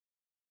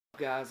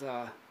Guys,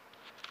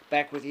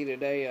 back with you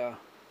today.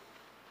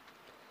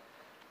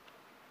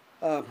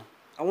 I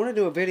want to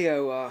do a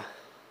video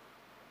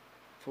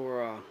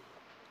for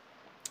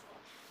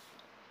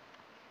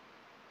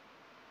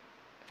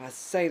if I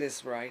say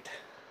this right,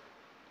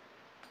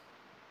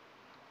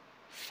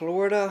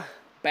 Florida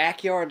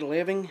Backyard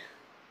Living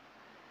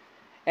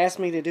asked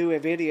me to do a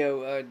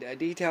video, a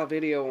detailed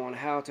video on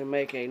how to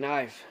make a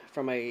knife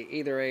from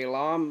either a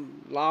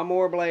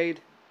lawnmower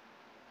blade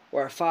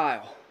or a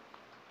file.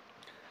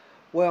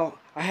 Well,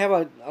 I have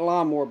a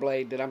lawnmower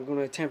blade that I'm going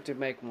to attempt to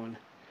make one.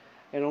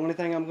 And the only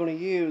thing I'm going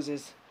to use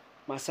is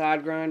my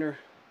side grinder,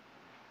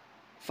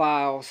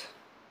 files,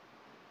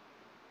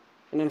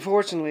 and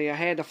unfortunately I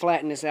had to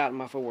flatten this out in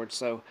my forge.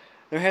 So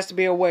there has to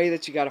be a way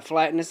that you got to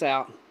flatten this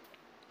out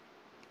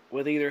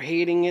with either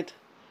heating it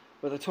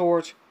with a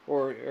torch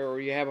or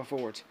you have a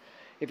forge.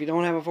 If you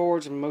don't have a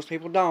forge, and most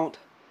people don't,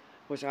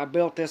 which I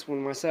built this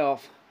one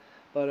myself,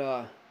 but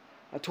a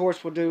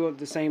torch will do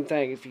the same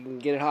thing if you can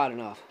get it hot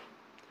enough.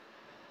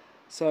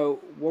 So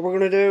what we're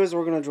going to do is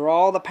we're going to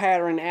draw the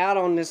pattern out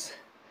on this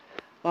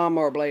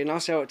lawnmower blade, and I'll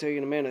show it to you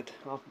in a minute.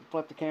 I'll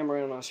flip the camera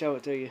in and I'll show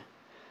it to you.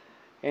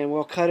 And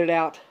we'll cut it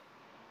out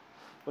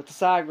with the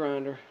side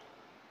grinder,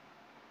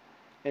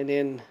 and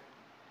then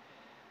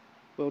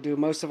we'll do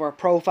most of our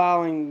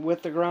profiling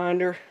with the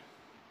grinder.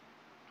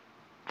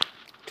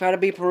 I'm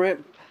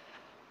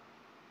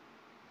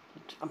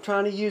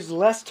trying to use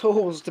less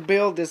tools to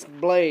build this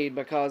blade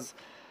because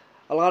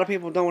a lot of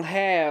people don't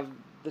have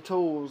the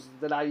tools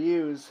that I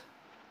use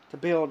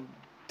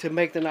to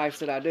make the knives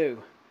that I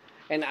do,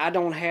 and I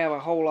don't have a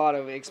whole lot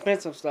of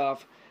expensive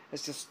stuff.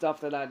 It's just stuff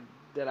that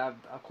I've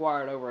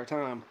acquired over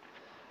time,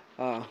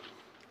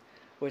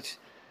 which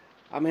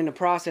I'm in the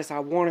process. I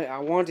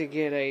want to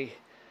get a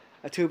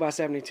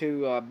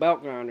 2x72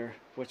 belt grinder,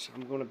 which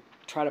I'm going to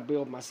try to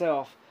build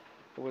myself,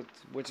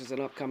 which is an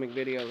upcoming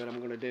video that I'm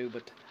going to do.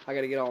 But I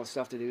got to get all the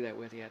stuff to do that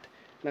with yet,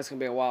 and that's going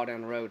to be a while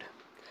down the road.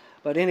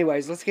 But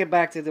anyways, let's get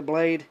back to the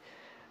blade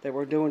that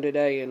we're doing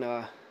today,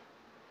 and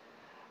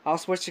I'll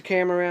switch the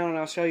camera around and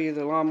I'll show you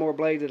the lawnmower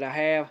blade that I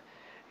have,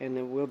 and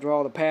then we'll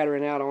draw the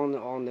pattern out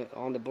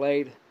on the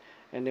blade,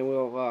 and then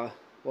we'll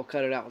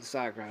cut it out with the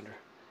side grinder.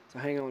 So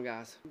hang on,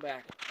 guys.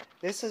 Back.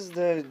 This is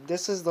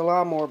the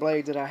lawnmower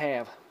blade that I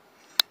have.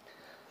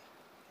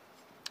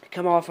 It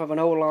come off of an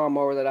old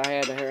lawnmower that I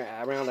had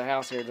around the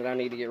house here that I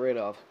need to get rid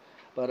of.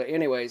 But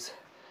anyways,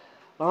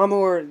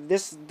 lawnmower.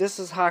 This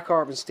is high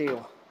carbon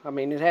steel. I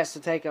mean, it has to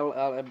take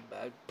a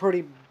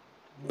pretty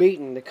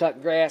beating to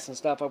cut grass and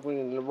stuff up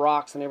in the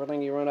rocks and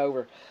everything you run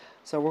over.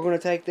 So we're going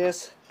to take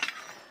this.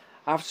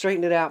 I've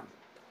straightened it out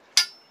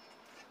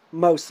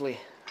mostly,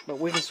 but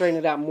we can straighten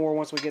it out more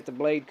once we get the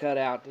blade cut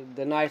out,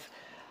 the knife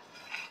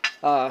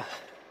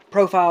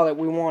profile that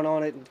we want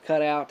on it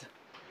cut out,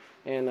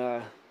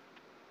 and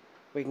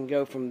we can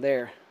go from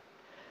there.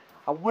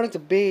 I want it to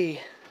be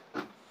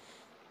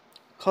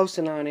close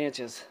to 9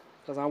 inches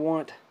because I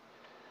want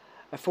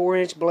a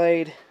 4-inch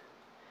blade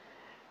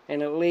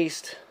and at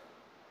least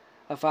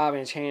a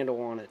 5-inch handle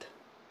on it.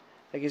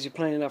 That gives you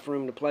plenty enough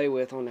room to play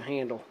with on the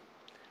handle.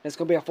 It's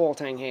going to be a full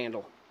tang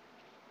handle,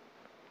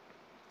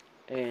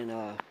 and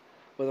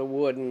with a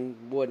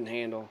wooden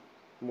handle,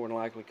 more than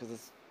likely, because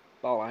it's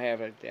all I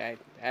have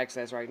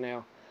access right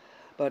now.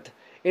 But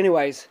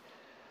anyways,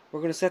 we're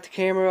going to set the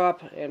camera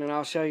up, and then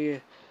I'll show you.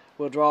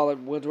 We'll draw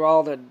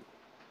the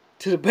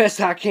to the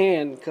best I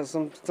can, because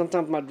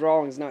sometimes my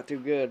drawing's not too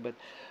good. But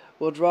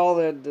we'll draw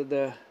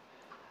the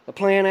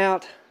plan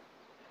out.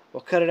 We'll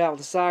cut it out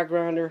with a side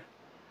grinder,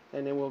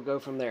 and then we'll go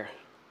from there.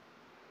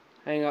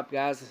 Hang up,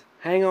 guys.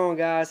 Hang on,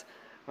 guys.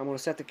 I'm going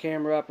to set the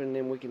camera up, and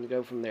then we can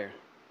go from there.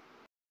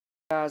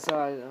 Guys,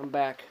 I'm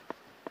back.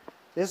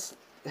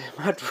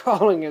 My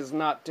drawing is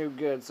not too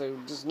good, so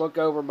just look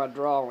over my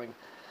drawing.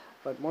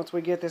 But once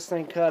we get this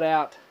thing cut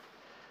out,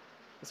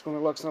 it's going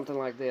to look something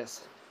like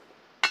this.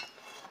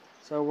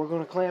 So we're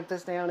going to clamp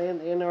this down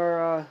in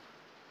our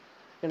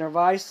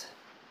vise,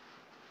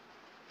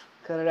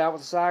 cut it out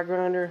with a side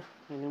grinder,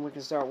 and then we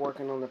can start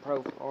working on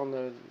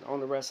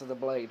the rest of the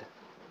blade.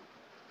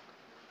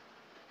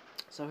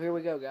 So here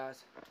we go,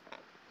 guys.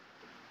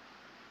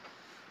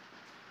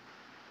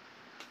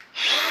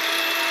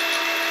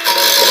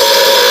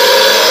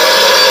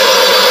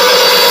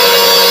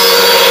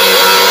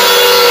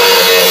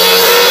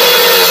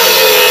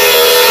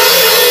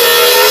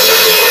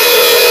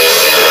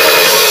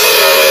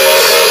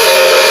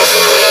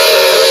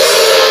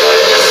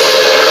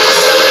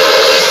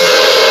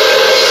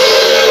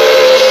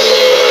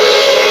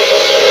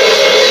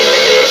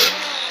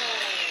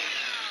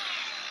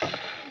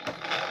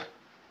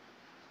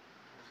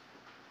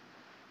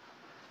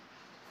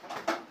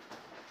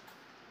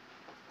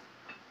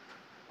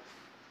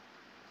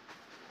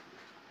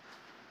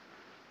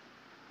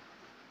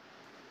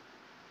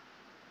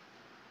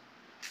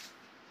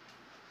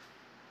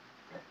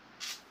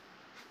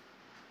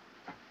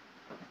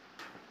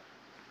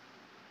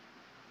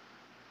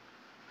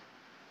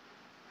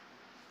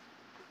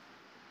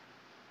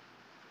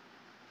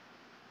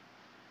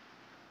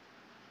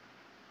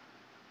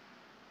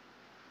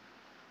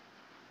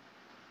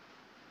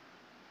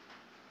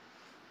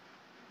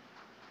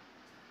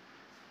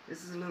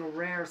 This is a little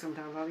rare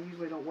sometimes. I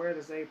usually don't wear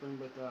this apron,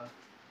 but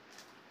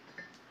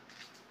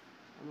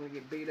I'm going to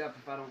get beat up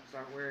if I don't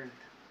start wearing it.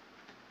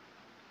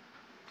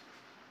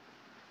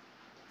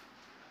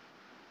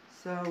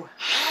 So, I'm going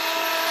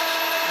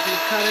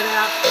to cut it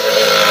out.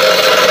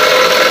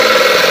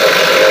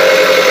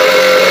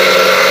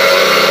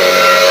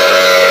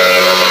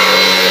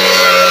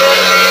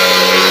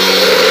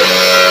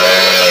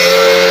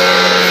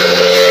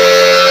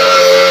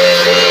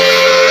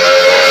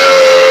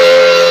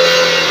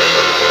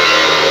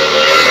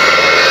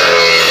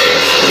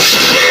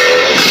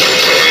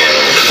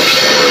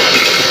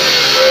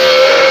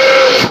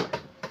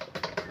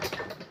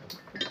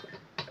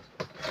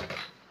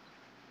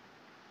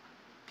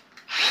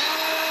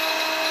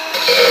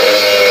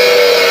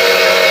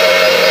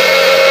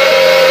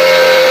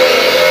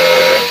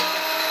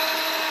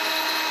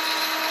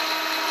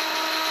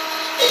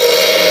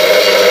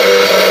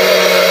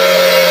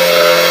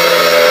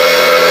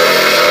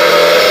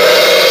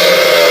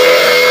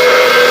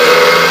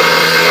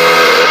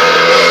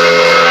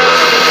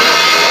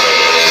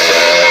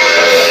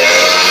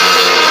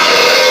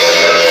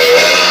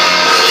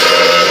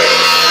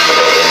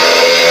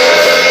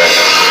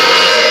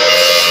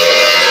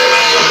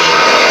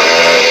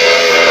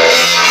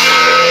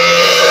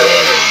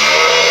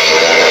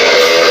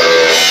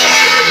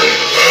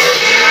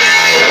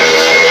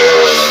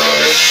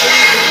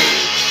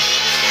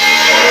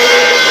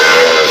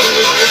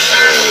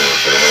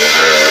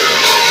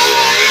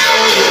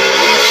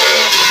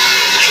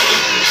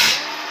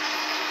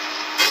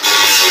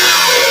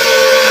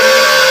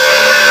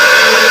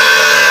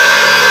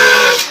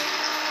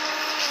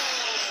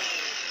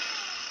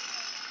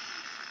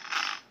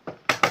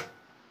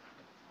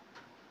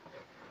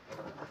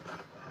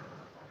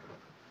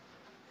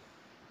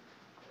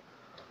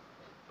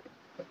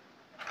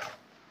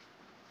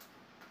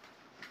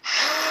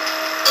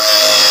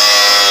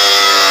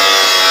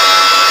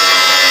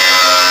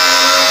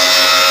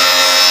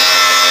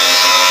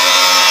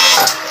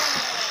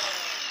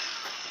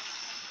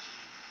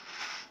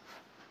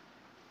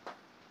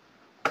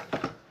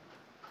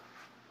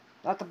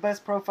 Not the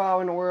best profile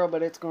in the world,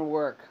 but it's going to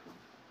work.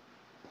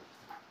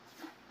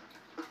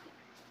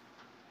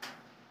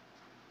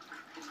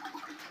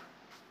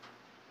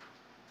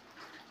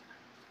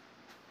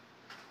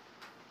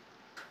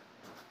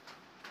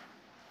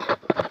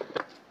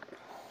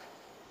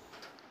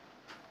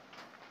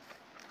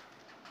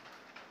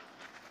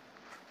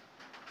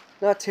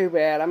 Not too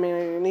bad. I mean,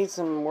 it needs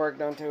some work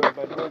done to it,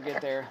 but we'll get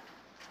there.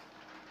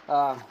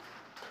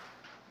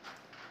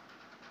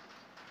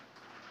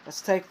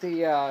 Let's take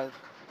the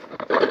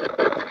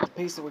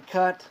piece that we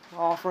cut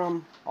off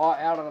from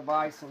out of the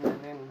vise, and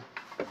then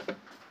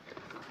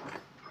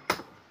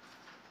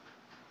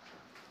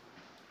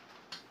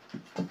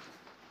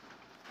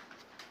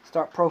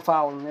start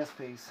profiling this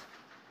piece.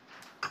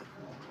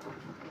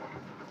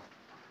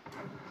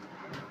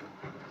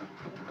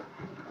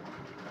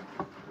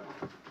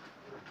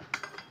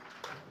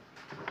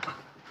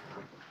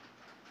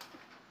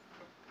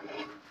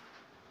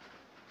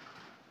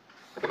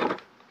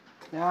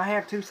 Now I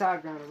have two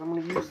side grinders. I'm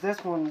going to use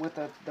this one with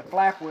the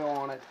flap wheel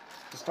on it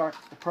to start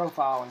the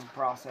profiling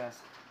process.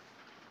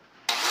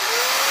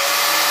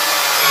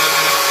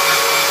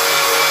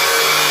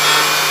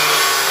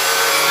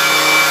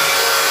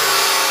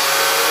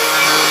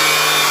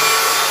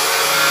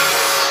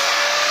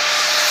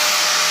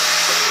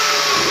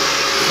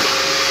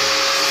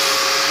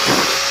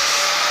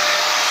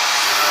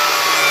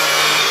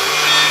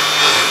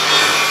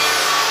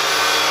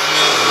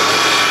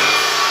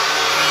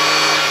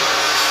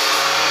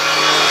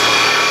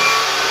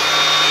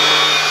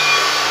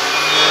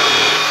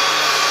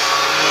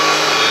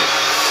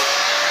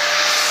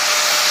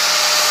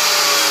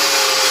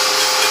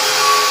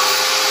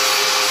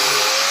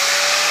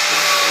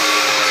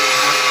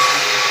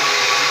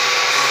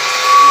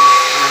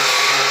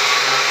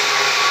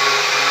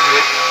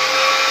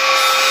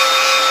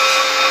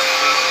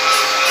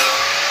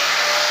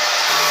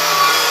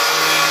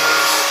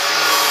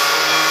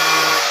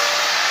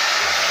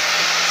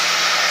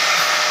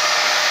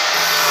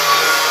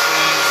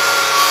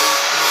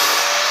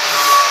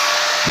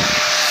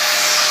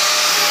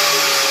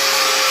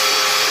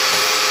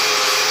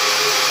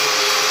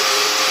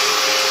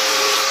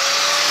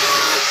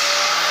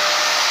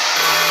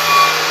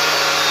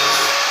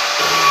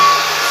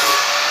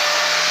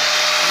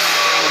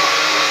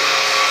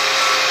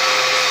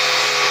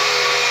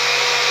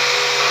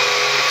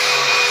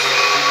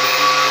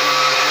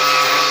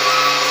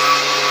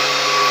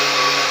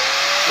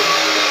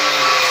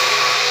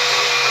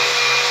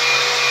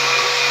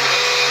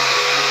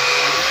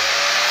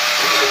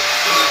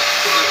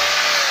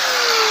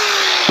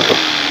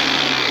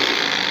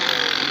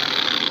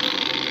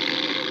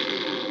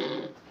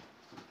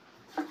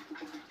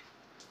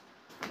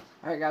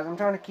 Alright guys, I'm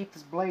trying to keep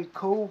this blade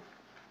cool.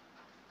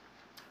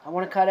 I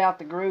want to cut out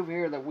the groove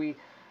here that we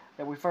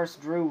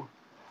first drew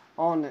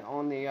on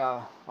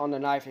the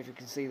knife, if you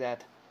can see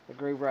that, the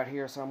groove right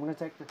here. So I'm going to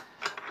take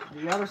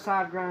the other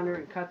side grinder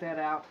and cut that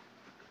out,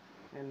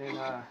 and then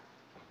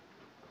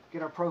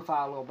get our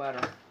profile a little better.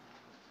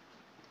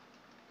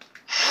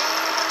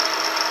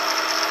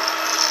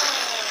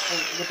 And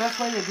the best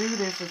way to do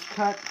this is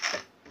cut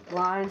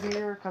lines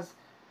here, because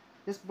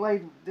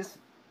this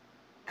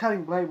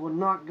cutting blade will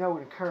not go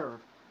in a curve.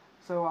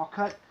 So I'll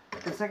cut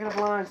consecutive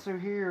lines through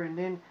here and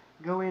then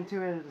go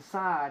into it at the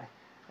side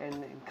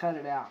and cut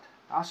it out.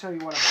 I'll show you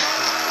what I'm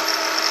talking about.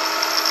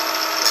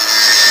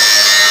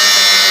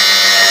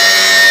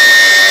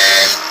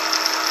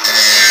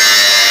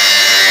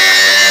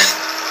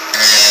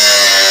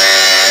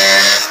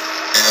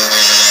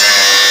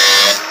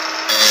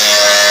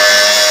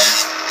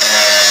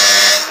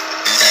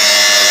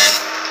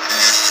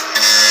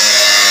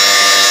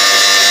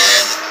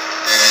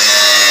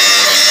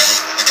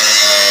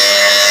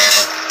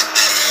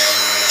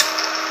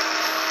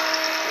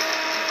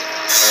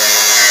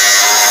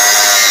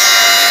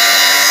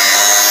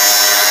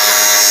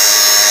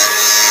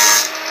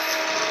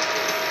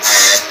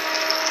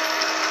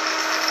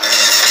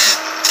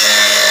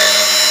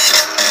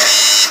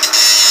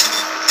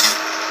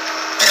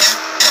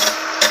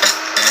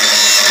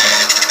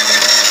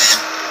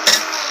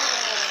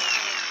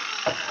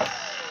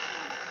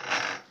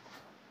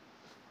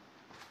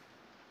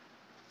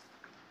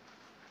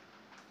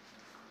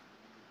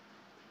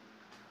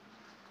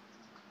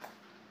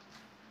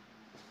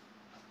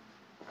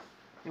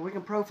 And we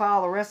can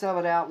profile the rest of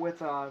it out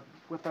with our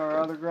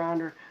other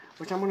grinder,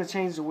 which I'm going to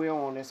change the wheel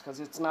on this because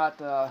it's not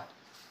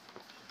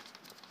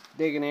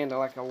digging into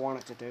like I want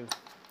it to do.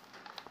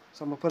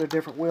 So I'm going to put a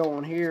different wheel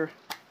on here,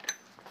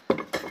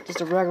 just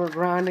a regular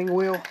grinding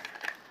wheel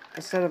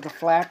instead of the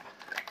flap.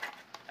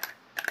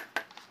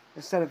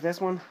 Instead of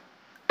this one,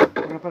 I'm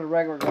going to put a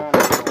regular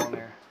grinding wheel on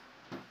there.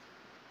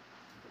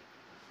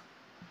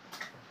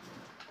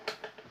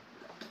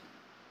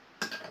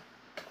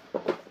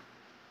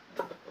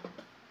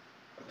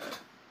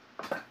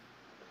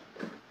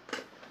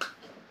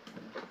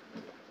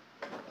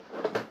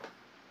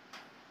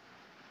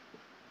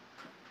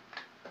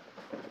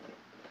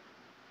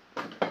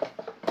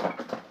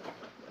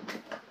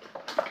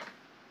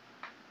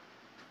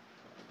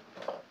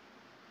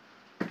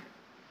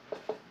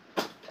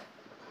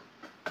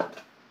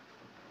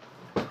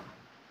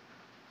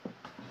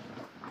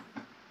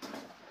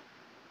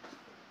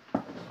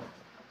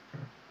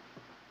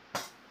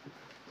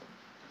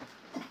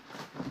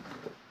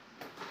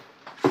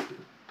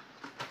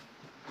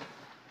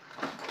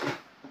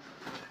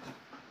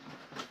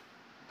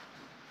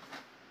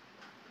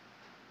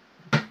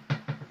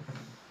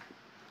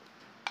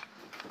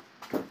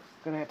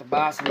 Gonna have to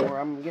buy some more.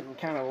 I'm getting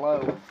kind of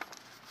low.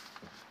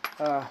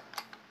 But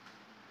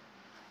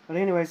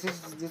anyways,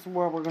 this is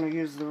where we're gonna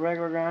use the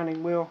regular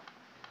grinding wheel.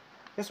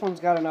 This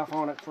one's got enough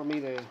on it for me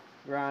to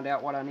grind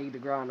out what I need to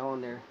grind on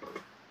there.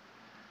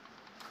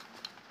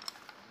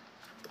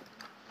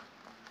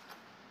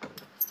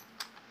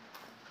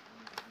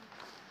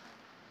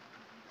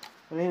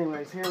 But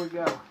anyways, here we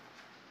go.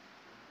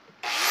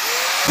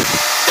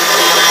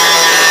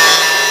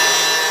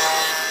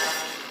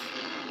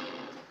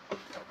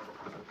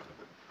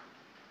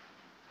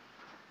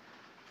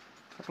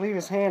 I believe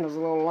this handle is a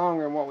little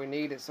longer than what we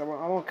needed, so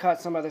I'm going to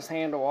cut some of this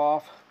handle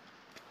off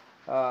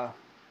and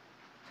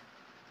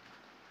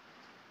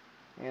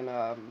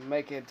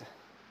make it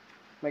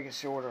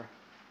shorter.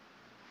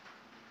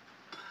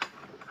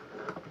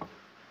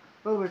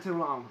 A little bit too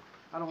long.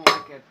 I don't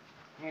like it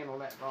handle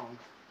that long.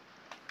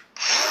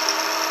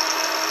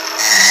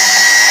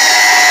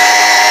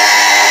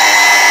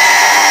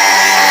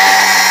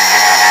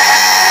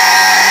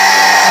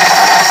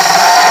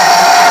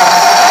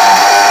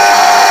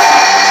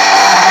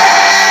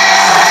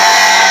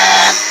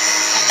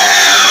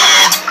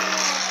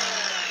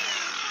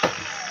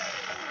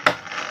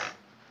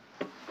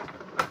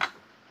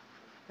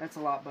 That's a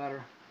lot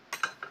better.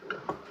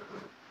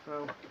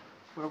 So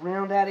we'll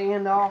round that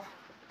end off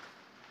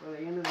for the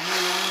end of the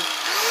handle.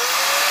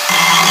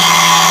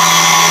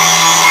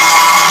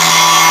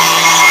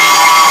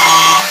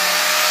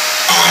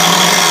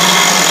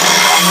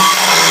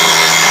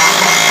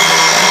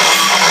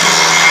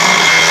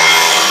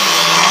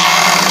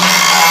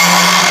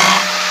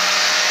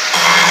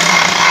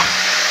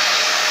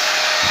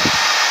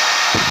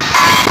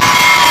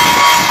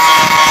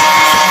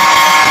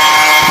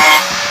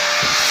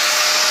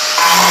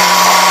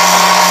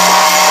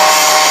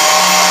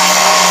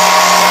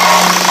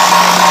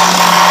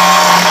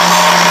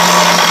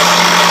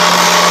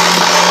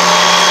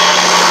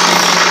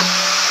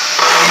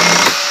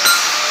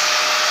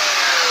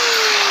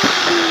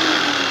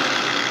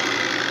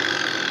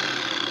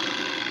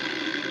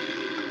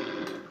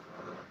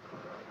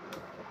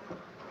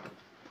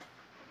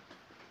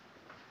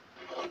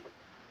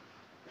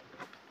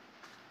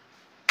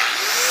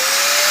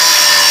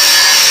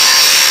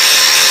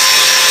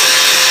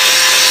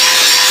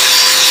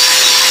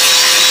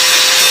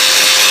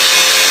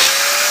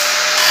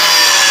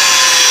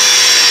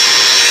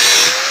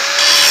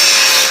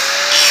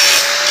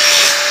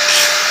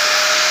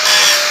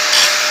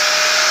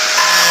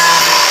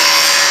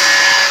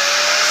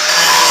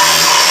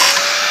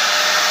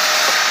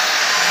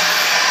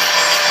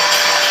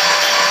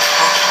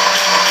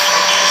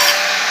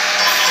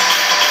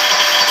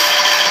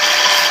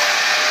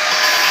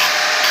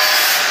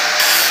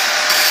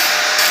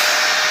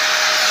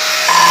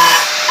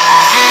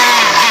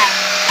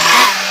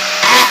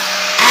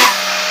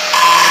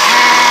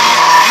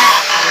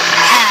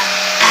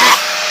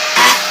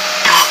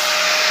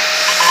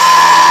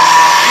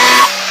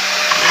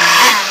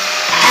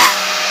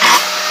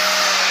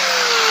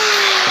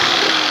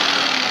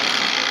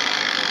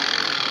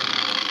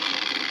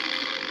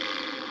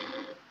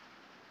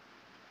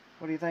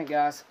 think,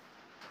 guys?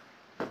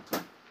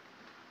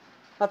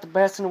 Not the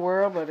best in the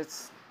world, but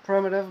it's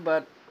primitive,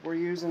 but we're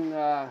using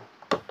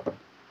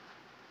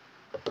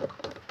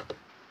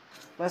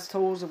less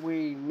tools that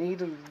we need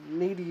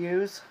to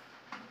use.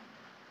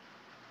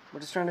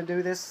 We're just trying to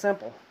do this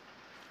simple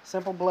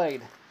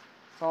blade.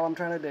 That's all I'm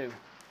trying to do.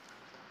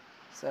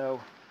 So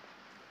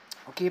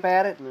I'll keep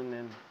at it and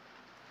then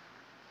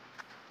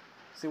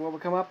see what we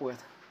come up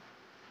with.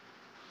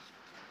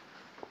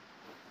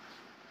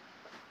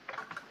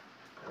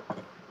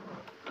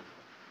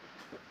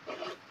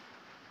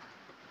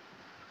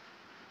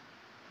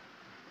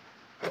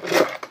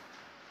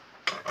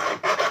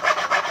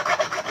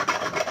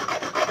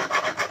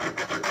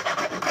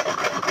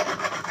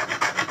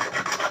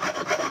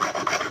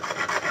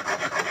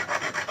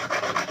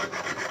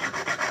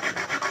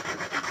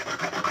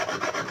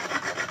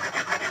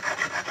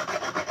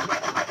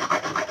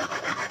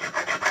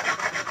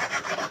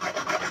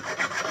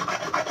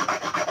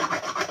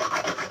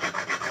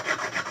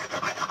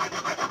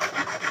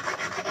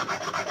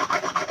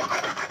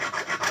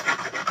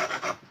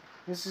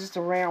 This is just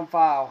a round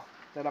file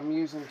that I'm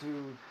using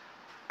to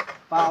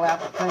file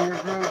out the finger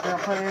grooves that I'll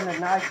put in the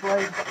knife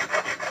blade.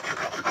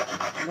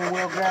 And then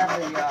we'll grab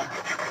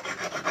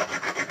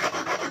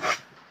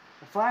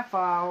the flat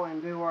file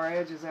and do our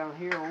edges down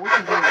here. Or we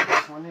can do it with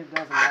this one, it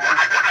doesn't matter.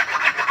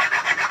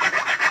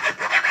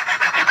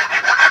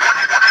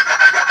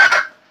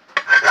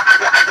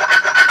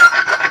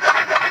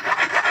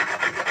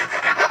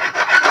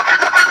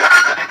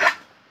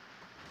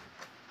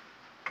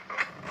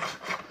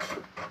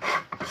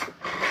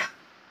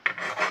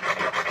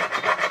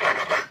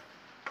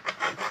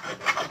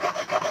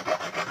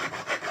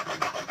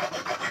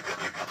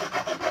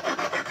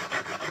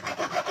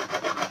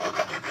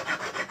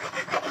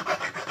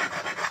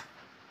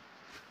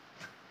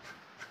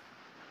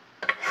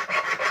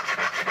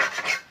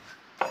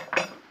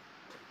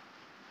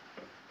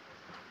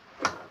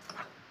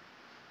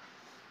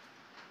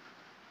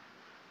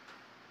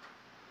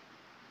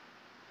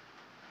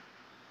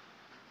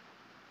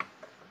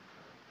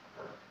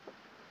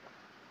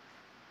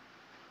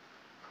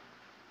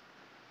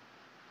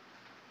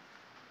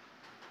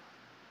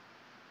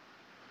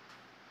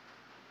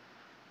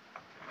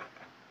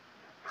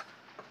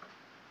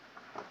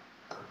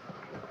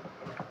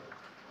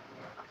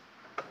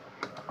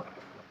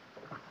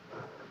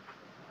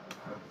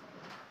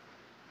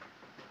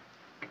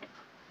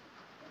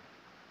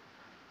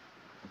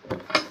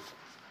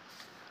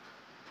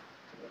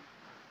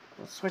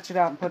 Let's switch it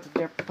out and put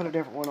a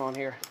different one on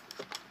here.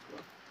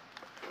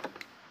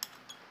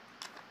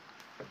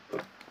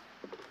 You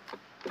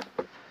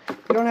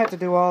don't have to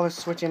do all this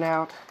switching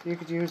out. You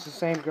could use the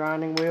same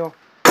grinding wheel.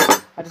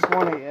 I just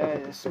want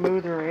a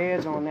smoother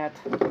edge on that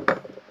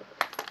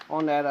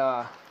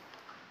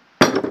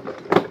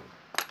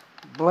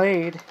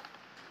blade.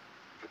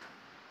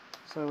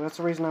 So that's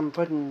the reason I'm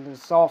putting the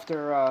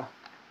softer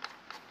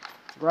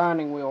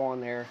grinding wheel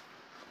on there.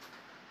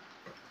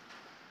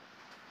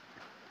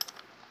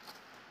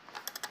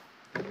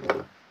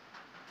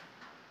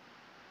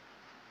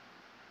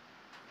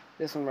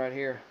 This one right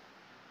here.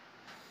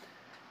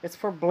 It's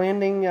for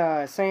blending,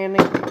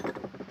 sanding.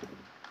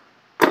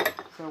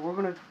 So we're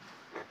going to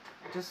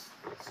just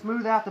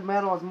smooth out the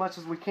metal as much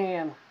as we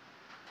can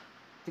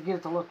to get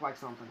it to look like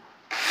something.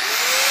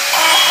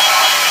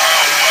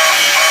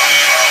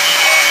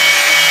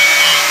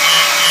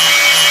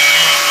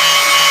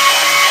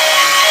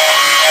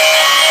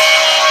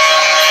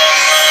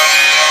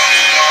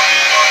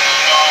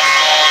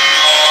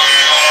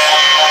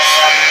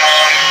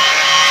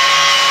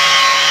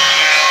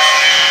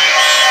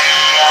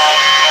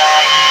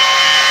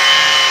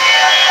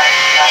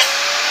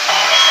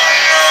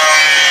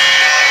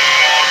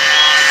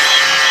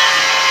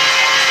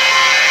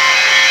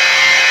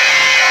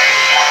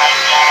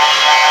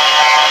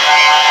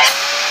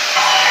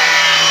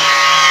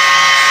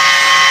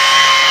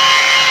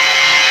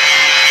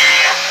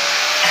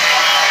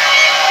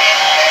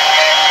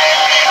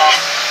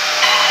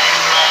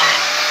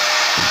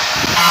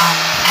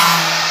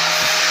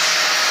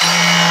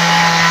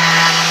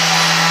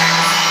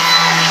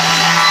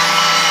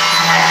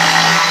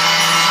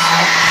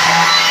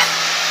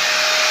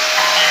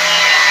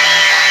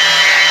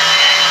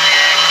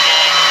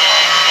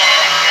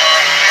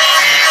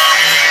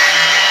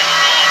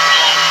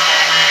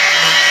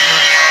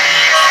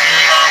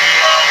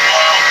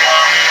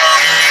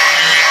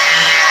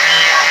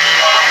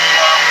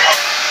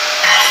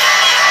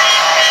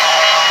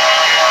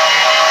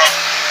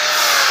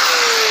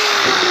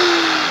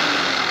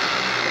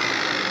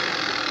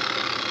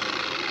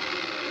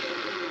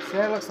 See,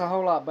 that looks a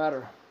whole lot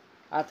better,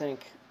 I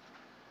think.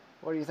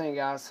 What do you think,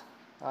 guys?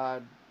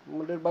 I'm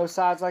gonna do both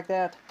sides like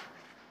that,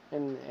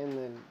 and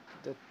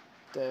the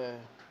the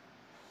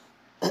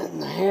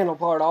handle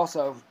part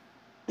also,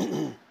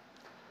 and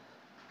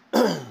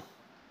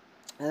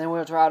then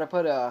we'll try to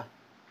put an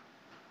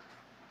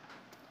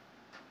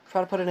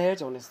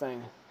edge on this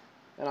thing,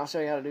 and I'll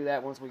show you how to do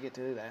that once we get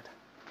to do that.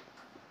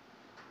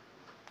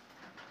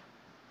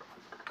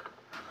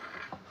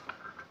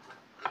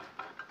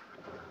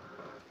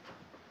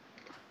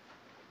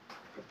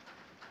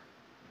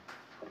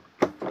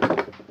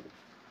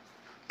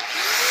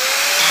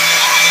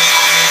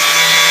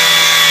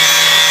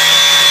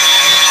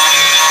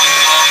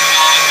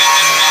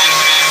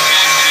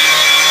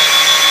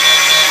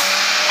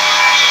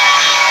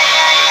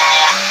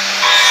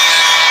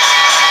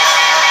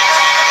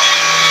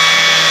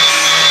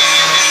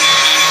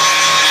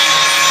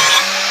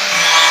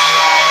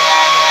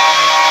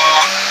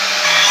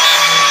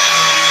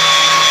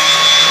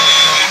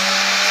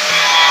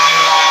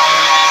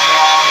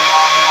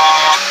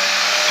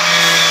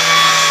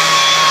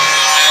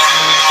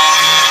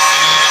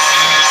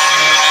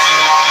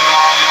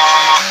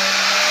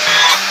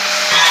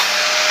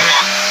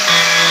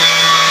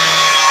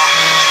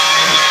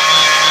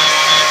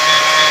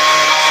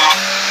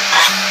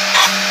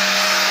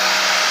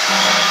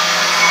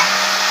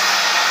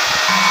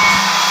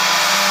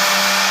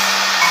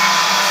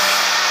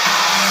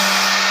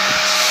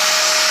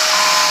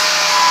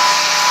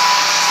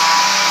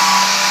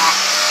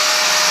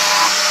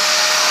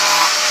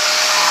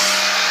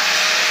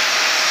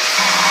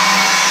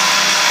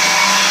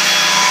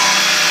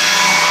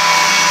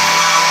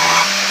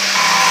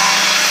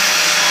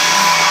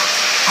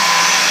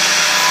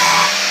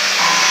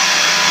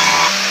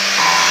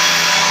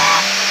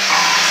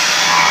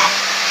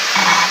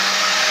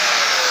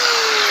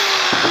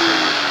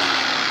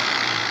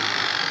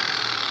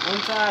 One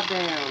side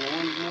down, and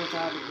one more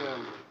side to go.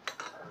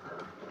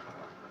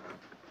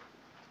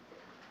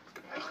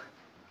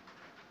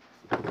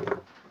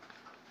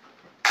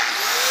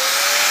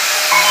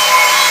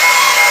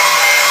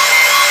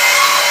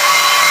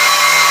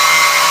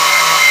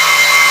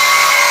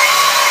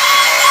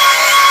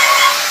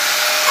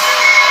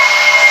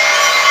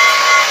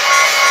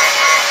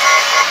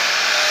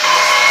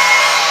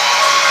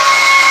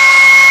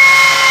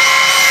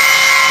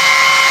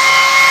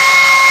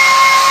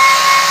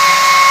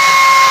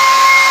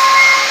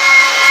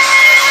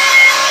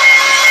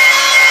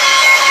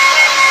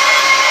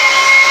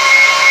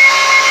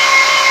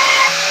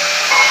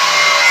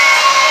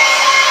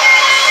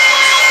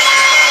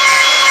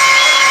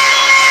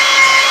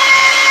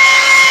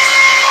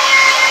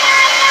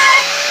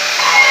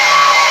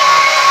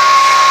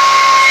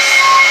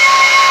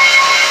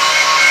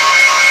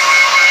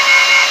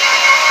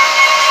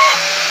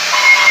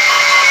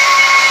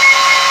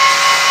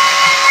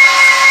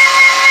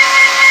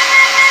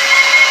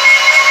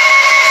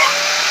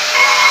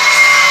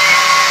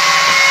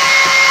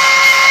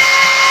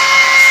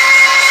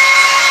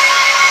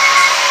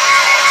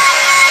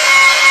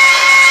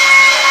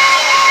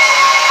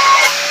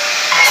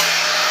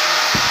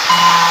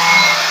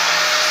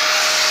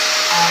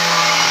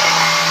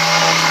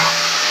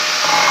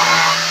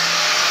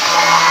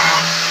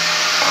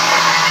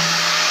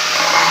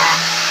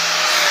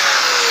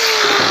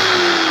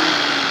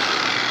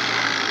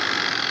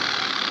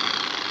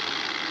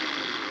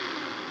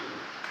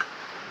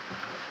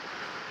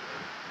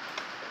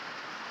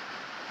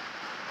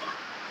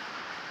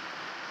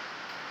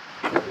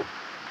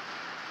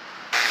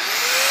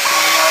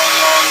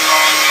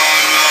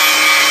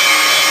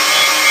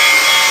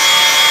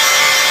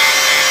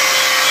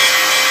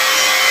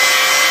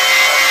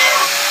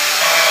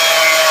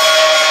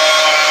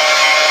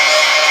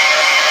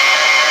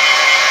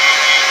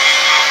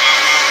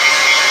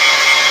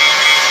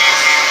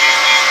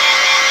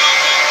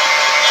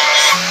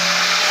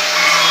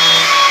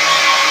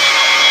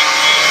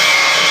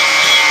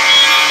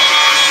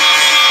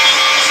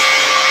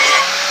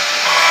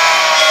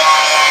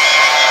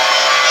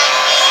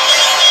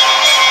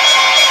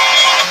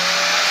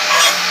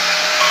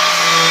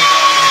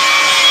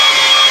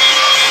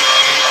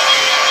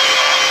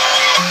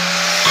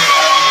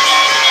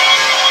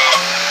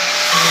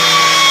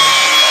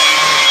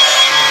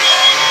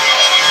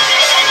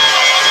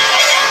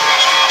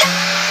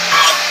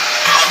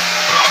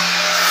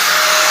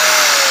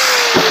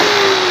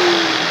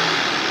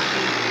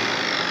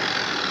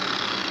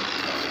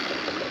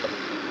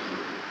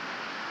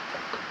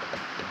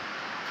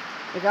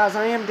 Hey guys,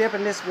 I am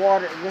dipping this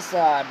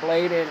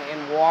blade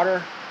in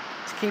water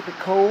to keep it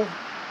cool,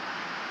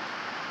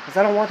 because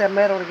I don't want that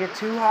metal to get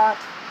too hot.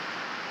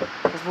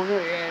 Because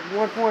at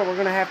one point we're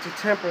gonna have to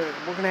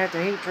we're gonna have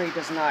to heat treat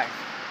this knife,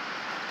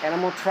 and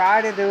I'm gonna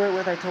try to do it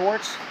with a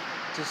torch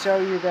to show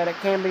you that it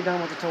can be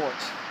done with a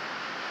torch.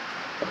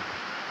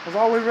 Because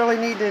all we really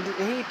need to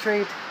heat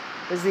treat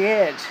is the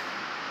edge.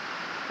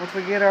 Once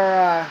we get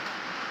our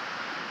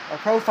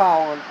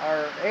profile on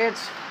our edge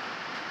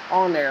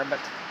on there, but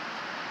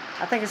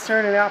I think it's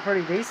turning out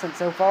pretty decent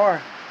so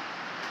far.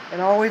 And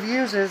all we've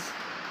used is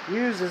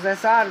that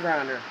side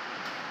grinder.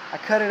 I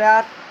cut it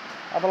out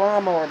of a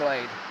lawnmower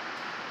blade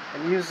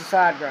and used the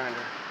side grinder.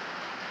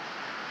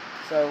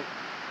 So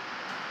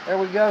there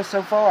we go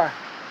so far.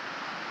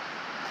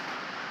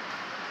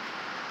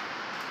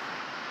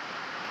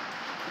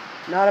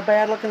 Not a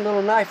bad looking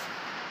little knife,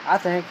 I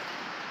think.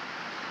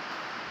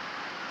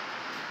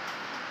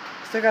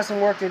 Still got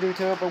some work to do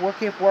to it, but we'll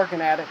keep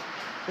working at it.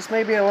 This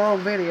may be a long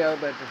video,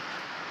 but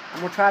I'm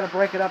going to try to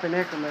break it up in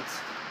increments.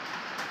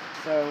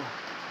 So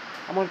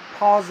I'm going to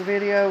pause the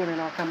video and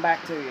then I'll come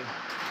back to you.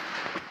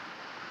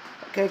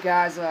 Okay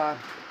guys,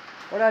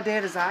 what I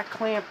did is I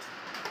clamped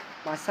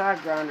my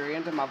side grinder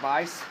into my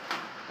vise.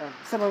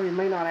 Some of you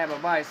may not have a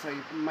vise, so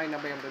you might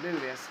not be able to do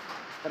this.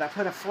 But I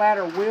put a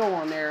flatter wheel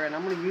on there, and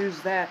I'm going to use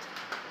that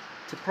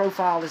to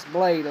profile this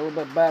blade a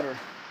little bit better.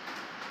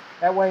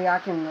 That way I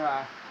can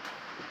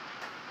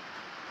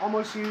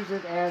almost use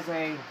it as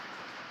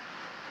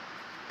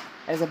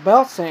a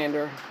belt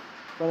sander,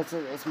 but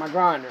it's my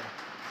grinder.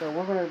 So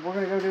we're gonna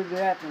go do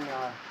that, and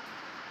I'll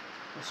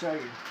show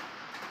you.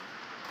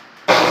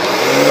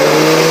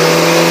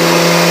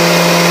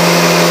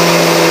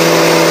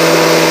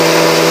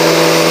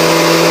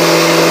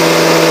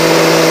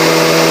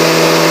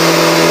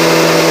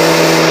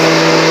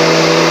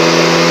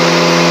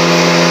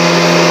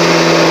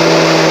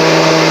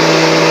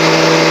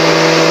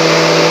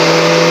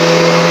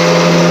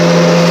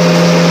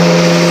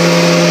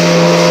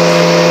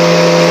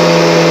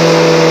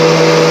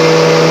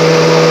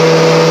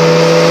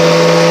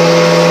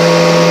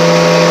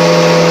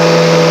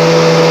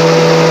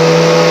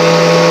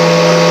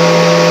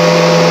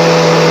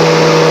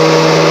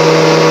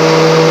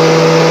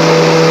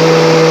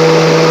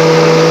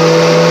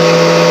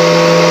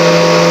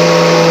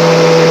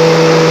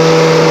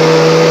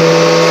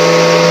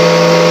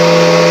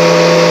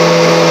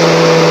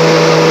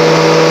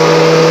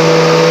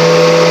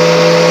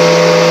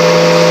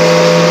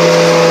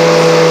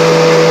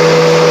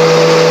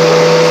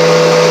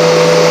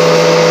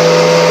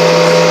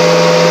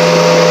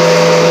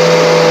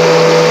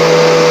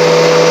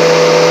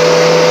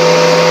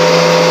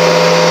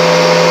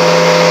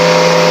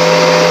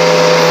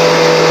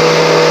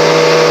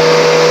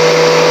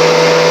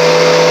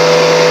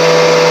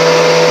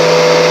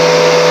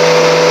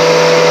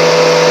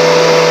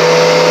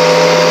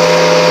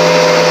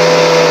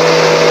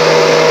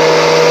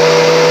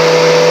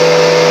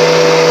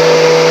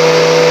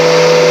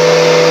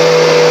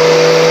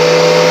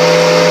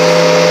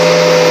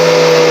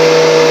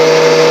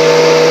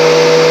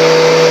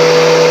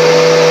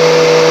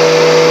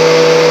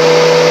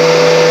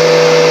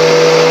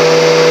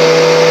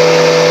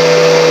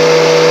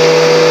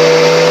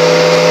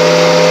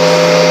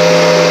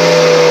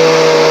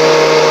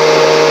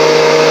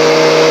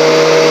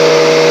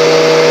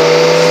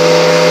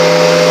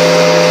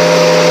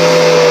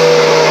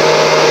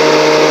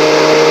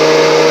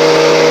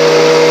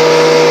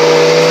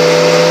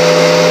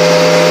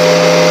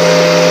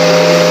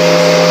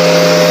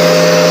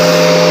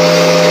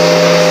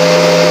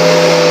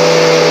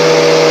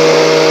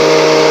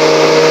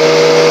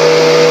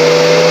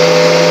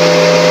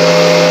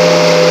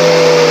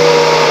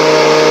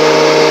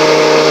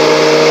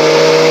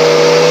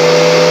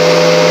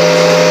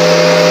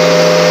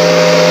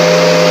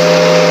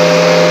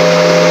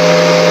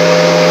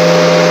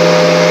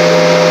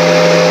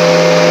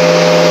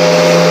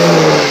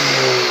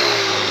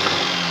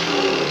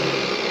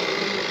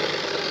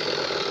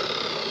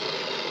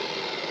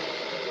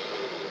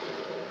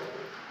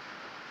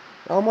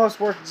 It almost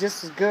worked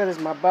just as good as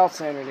my belt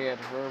sander did,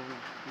 or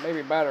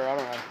maybe better, I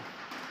don't know.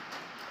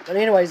 But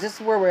anyways, this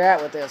is where we're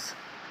at with this.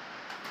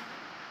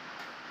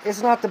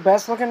 It's not the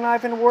best looking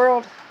knife in the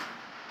world.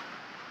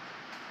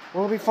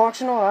 Will it be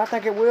functional? I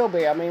think it will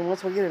be. I mean,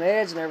 once we get an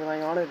edge and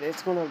everything on it,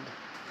 it's going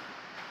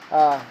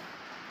to...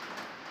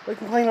 we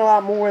can clean a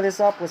lot more of this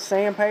up with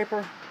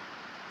sandpaper.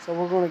 So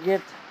we're going to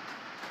get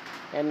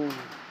and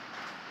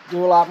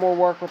do a lot more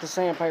work with the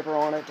sandpaper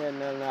on it. And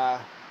then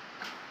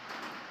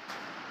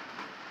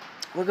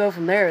we'll go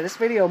from there. This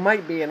video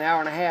might be an hour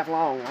and a half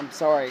long. I'm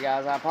sorry,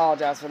 guys. I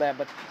apologize for that.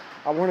 But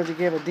I wanted to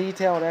give a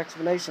detailed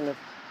explanation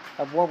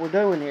of what we're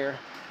doing here.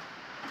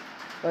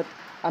 But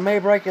I may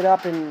break it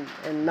up and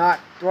not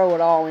throw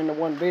it all into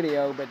one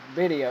video, but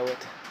video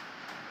it.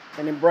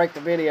 And then break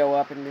the video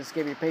up and just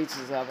give you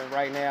pieces of it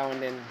right now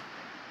and then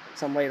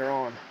some later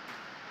on.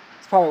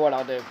 It's probably what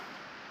I'll do.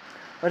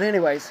 But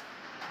anyways,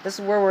 this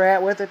is where we're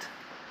at with it.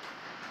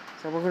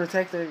 So we're going to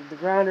take the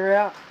grinder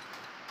out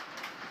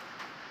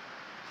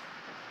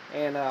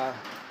and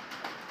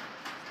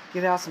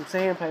get out some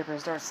sandpaper and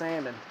start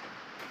sanding.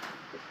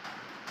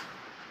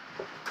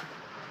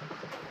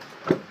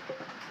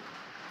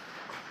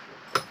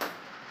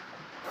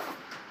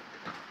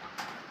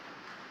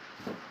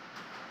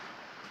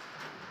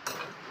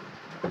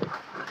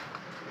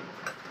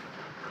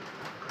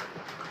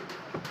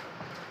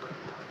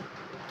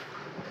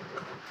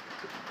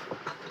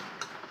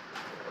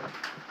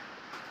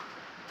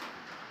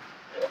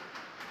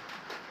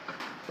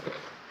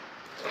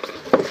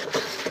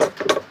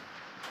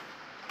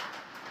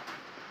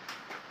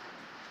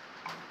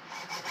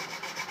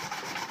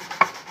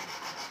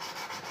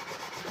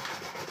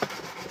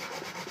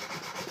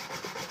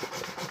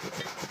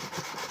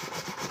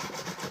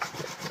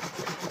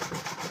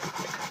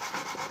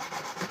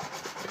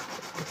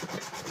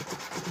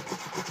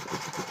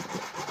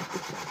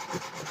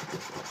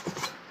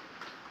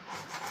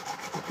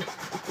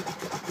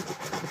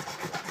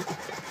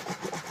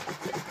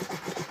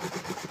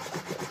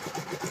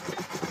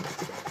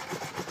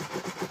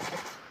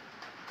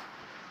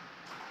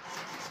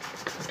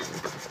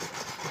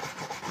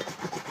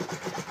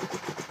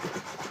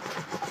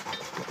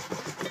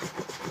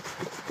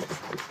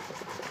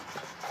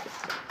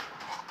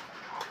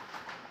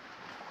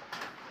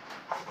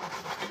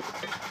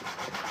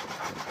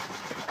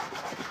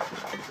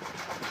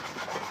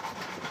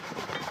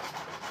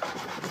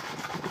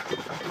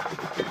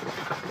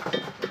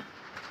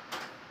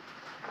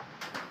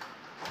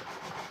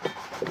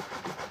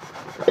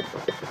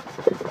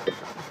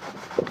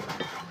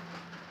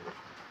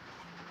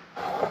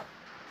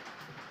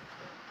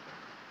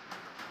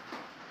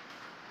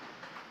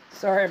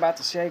 Sorry about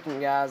the shaking,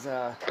 guys.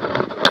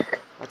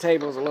 My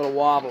table's a little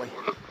wobbly.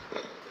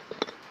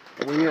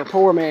 When you're a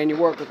poor man, you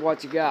work with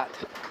what you got.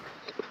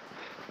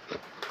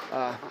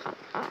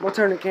 We'll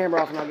turn the camera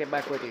off and I'll get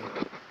back with you.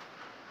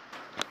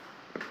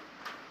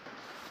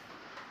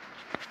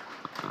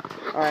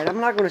 Alright, I'm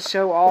not going to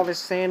show all this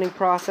sanding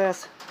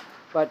process,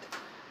 but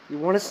you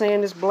want to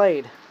sand this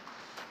blade.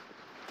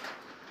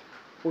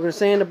 We're going to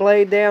sand the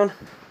blade down.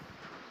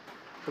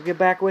 We'll get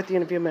back with you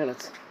in a few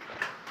minutes.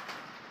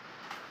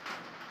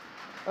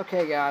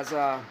 Okay, guys,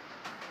 I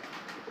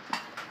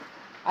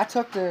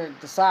took the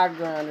side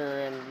grinder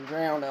and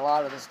ground a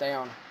lot of this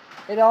down.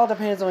 It all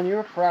depends on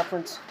your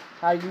preference,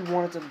 how you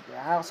want it to,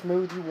 how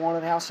smooth you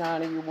want it, how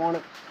shiny you want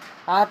it.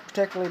 I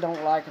particularly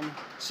don't like them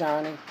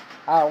shiny.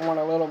 I want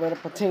a little bit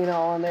of patina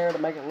on there to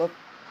make it look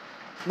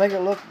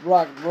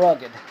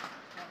rugged.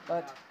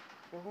 But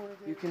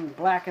you can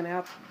blacken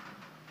out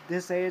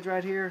this edge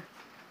right here,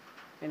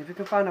 and if you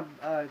can find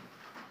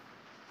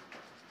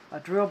a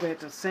drill bit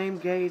the same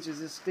gauge as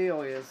this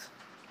steel is,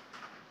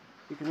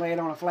 you can lay it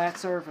on a flat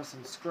surface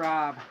and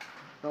scribe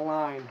the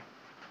line,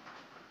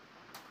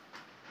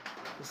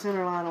 the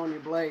center line on your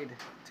blade,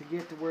 to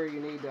get to where you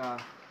need,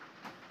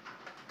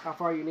 how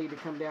far you need to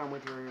come down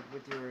with your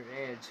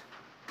edge.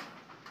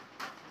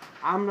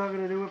 I'm not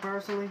going to do it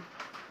personally.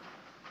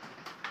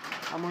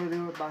 I'm going to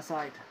do it by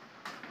sight.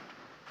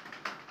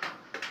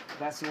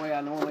 That's the way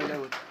I normally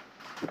do it.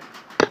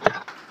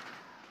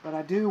 But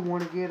I do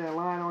want to get a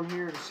line on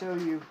here to show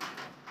you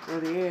where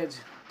the edge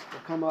will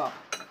come up.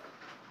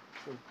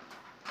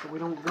 So we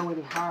don't go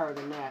any higher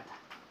than that.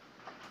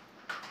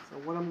 So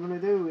what I'm going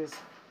to do is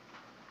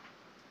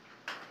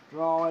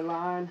draw a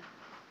line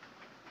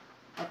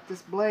up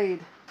this blade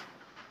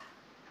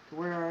to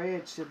where our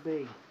edge should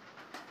be.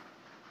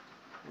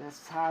 And that's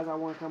as high as I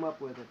want to come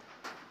up with it.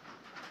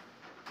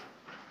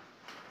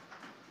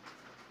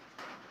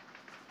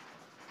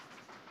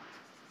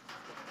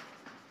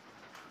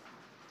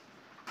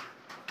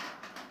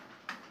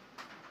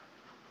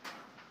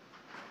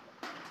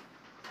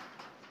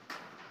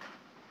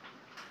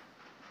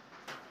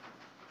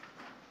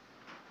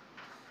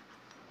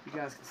 You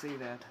guys can see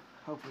that.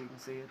 Hopefully you can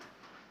see it.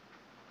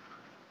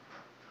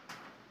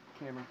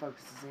 Camera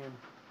focuses in.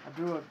 I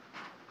drew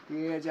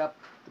the edge up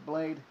the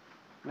blade,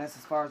 and that's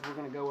as far as we're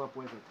going to go up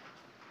with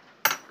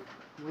it.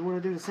 We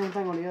want to do the same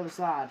thing on the other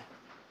side.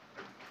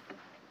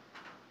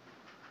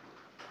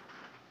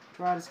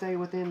 try to stay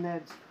within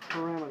that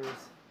parameters.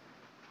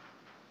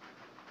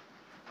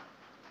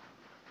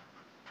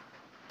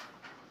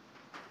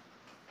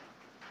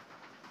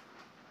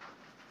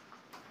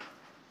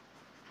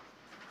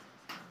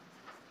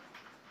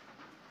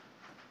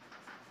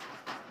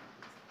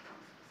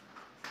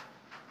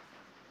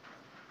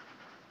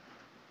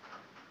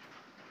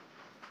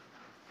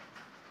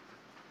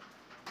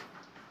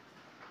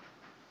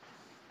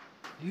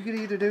 You could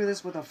either do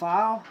this with a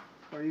file,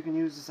 or you can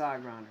use the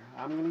side grinder.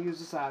 I'm going to use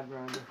the side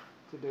grinder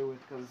to do it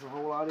because it's a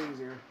whole lot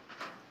easier.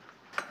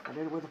 If I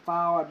did it with a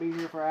file, I'd be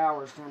here for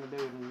hours trying to do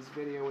it, and this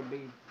video would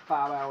be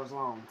 5 hours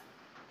long.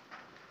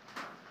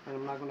 And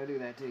I'm not going to do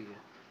that to you.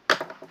 So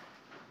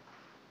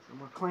I'm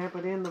going to clamp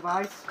it in the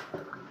vise.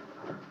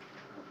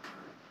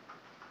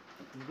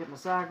 And get my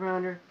side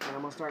grinder, and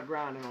I'm going to start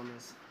grinding on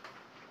this.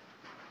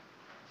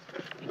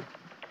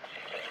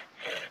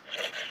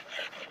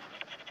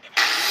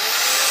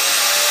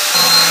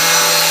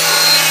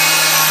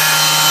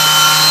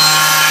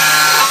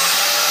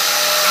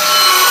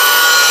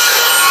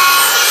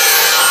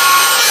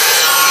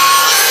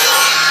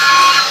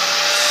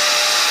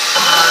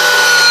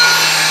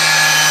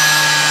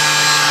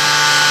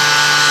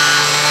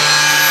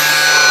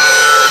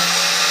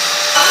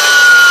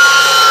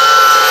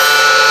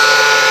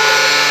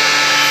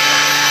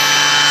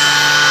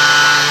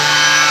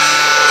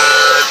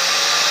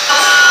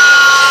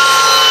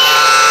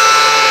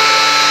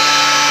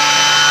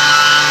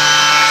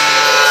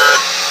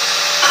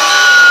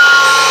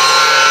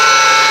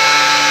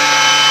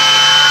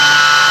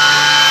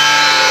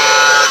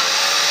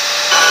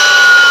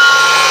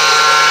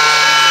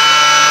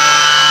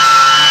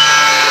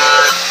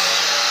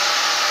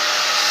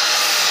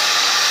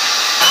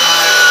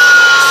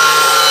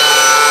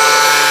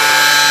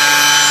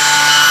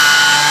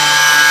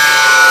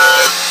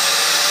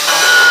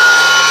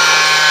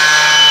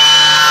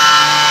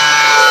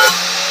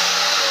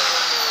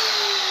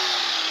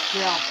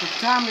 Now, from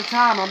time to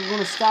time, I'm going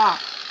to stop,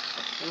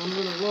 and I'm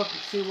going to look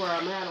and see where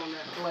I'm at on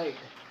that blade.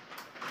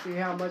 See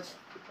how much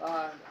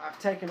I've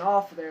taken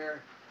off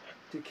there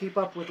to keep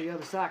up with the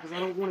other side, because I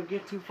don't want to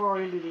get too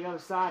far into the other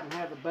side and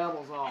have the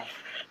bevels off.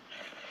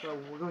 So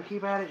we're going to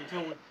keep at it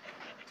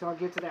until I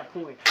get to that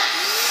point.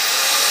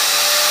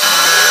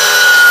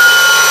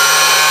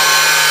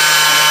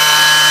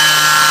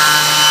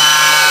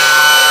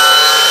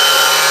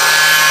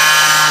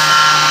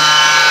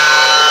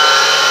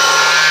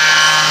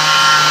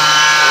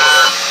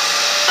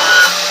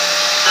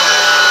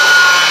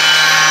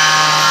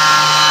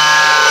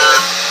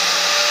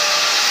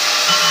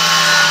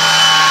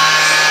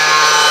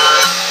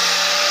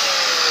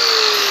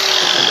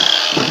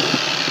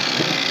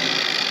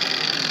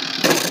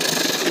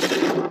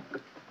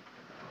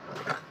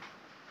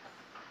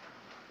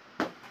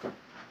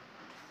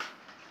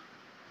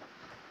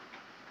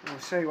 I'll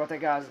show you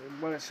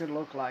what it should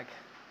look like.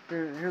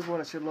 Here's what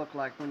it should look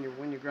like when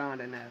you're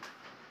grinding that.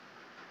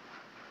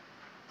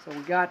 So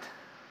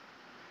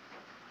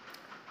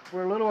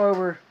we're a little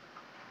over,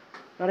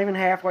 not even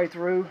halfway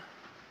through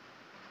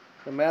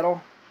the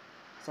metal.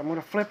 So I'm going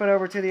to flip it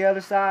over to the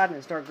other side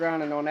and start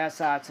grinding on that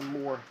side some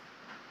more.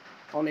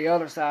 On the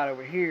other side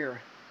over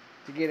here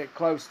to get it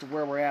close to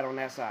where we're at on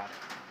that side.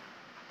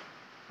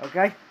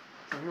 Okay?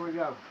 So here we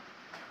go.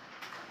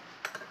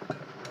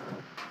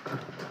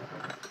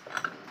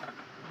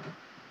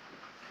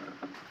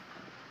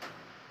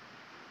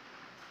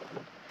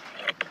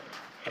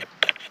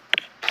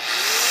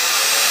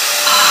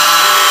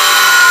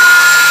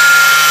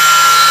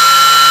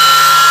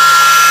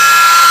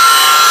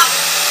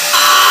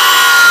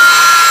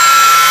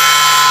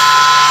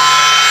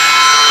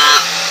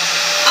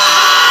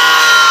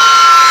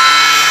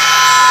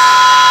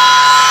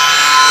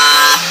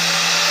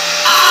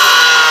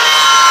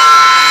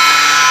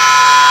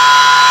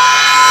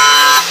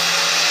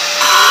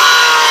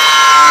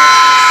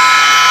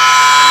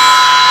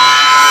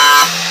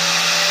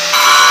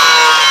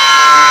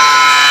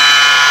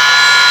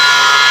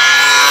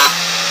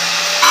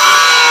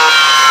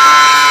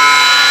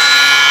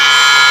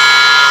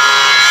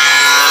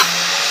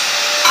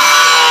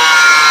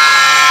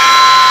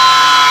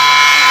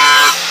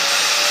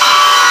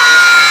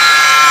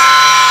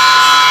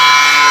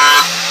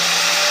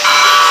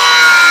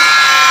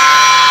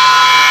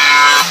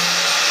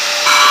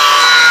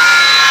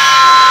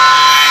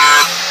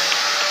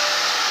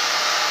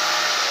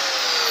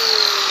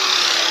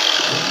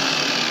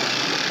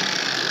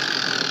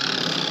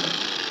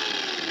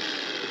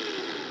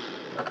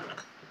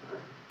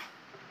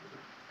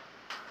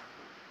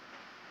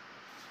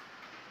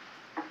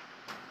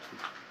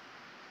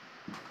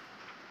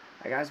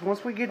 Alright guys,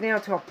 once we get down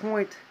to a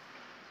point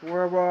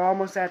where we're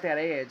almost at that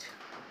edge,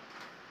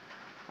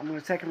 I'm going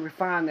to take and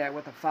refine that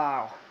with a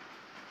file.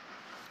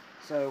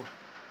 So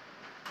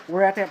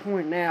we're at that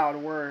point now to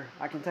where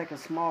I can take a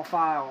small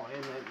file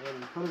and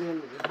put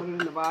it in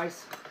the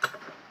vise,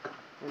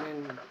 and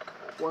then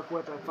work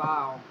with a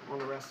file on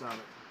the rest of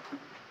it.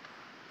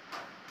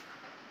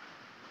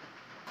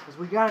 Because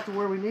we got it to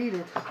where we need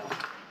it,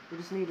 we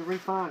just need to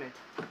refine it.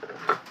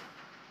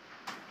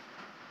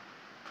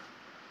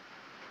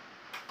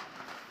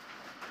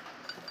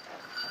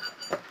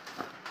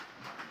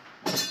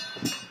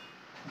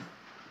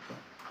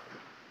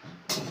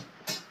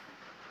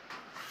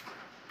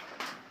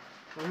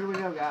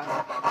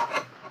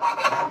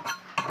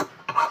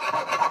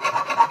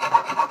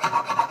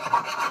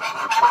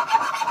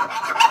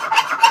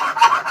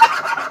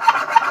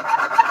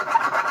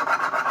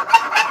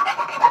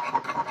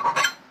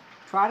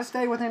 Try to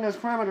stay within those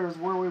parameters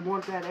where we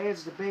want that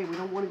edge to be. We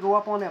don't want to go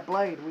up on that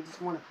blade. We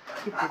just want to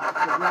keep the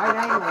right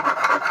angle,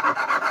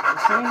 the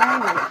same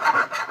angle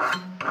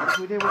as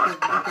we did with the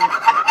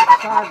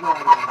side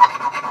blade.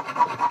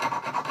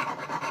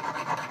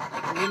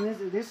 And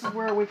then this is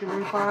where we can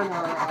refine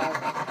our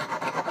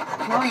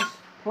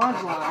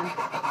plunge line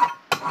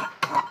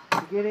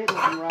to get it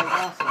looking right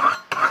also.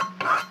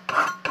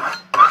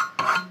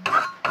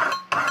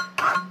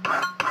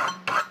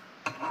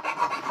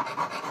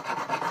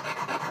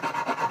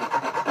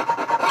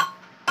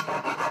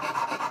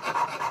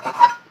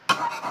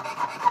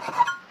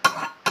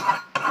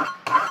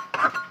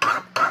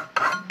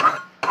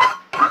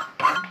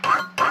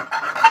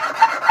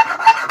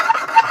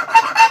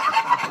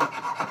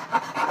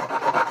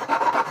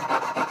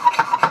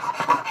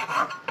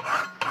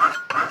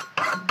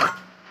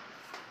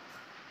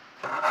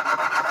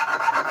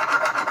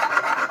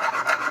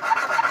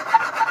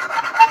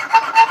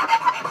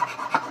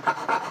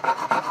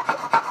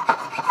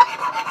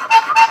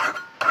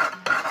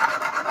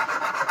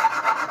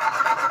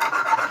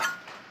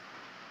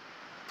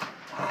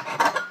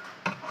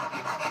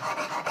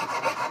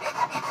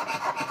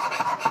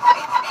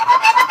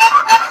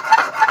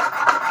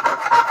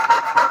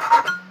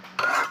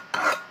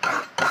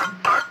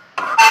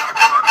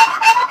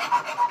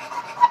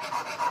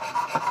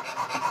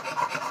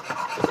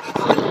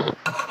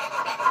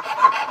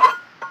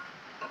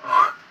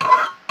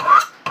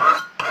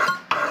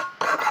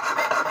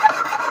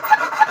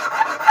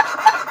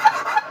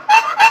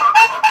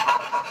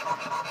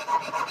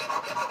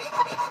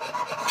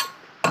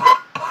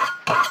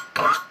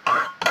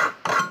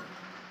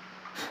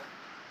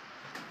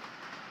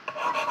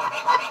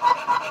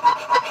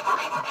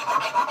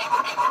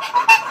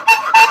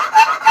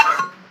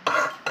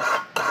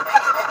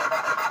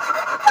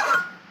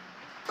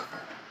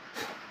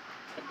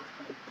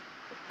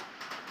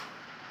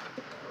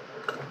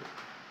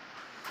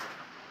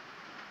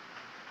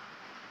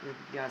 You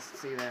guys can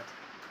see that.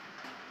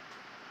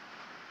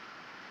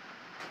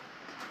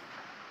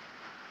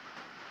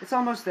 It's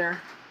almost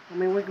there. I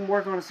mean, we can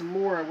work on it some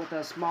more with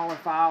a smaller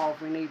file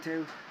if we need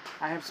to.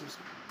 I have some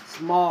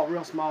small,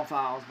 real small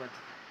files, but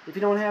if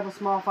you don't have a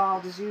small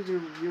file, just use your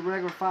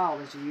regular file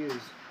that you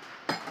use.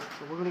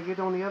 So we're going to get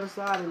on the other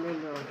side and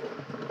then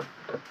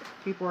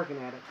keep working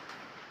at it.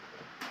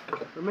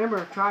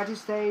 Remember, try to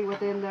stay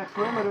within that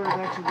perimeter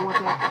that you want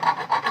that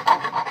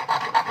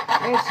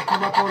edge to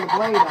come up on the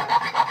blade at.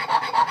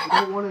 You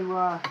don't want to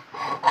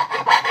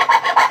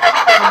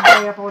come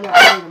way up on that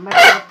blade and make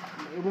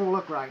it won't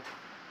look right.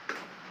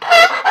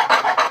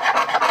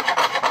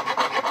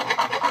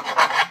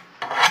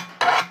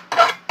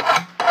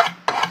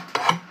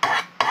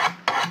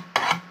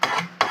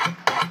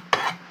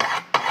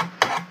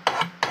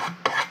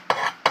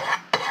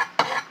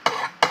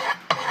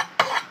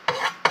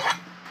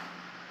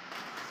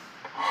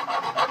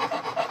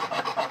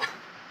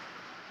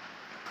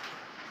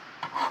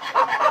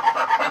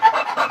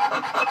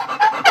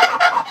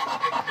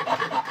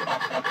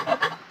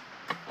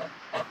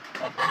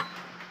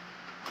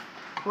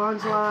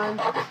 Plunge line,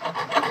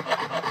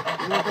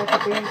 you want that to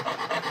be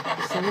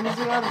the same as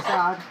the other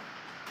side,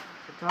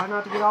 so try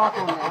not to get off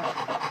on that.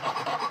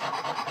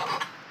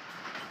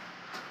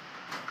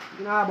 You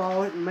can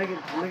eyeball it and make it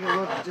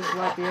look just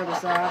like the other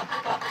side.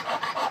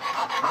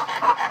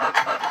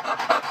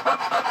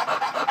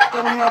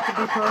 Don't have to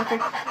be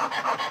perfect.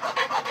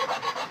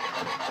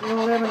 We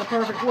don't live in a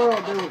perfect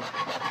world, do we?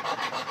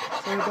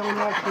 So it don't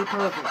have to be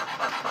perfect.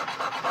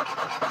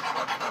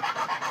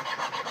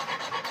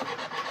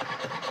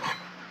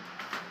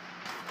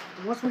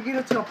 Once we get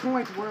it to a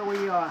point where we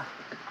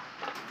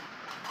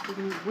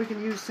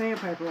can use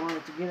sandpaper on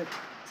it to get it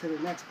to the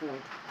next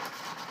point.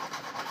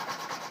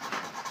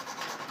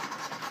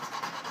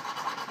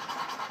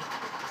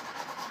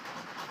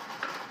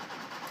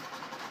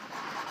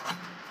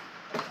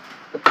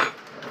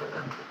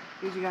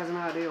 Gives you guys an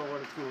idea of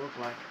what it's going to look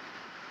like.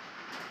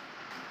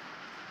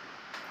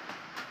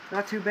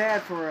 Not too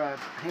bad for a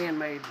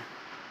handmade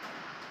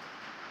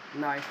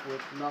knife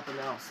with nothing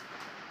else.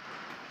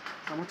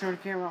 I'm gonna turn the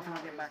camera off and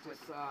I'll get back to it.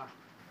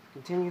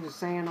 Continue to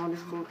sand on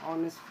this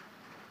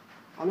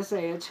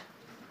edge,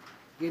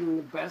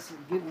 getting as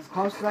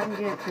close as I can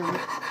get to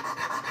it,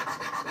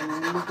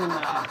 and then we can.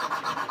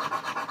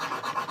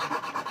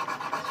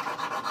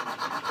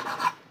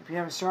 If you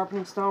have a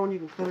sharpening stone, you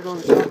can put it on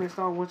the sharpening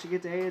stone once you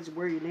get the edge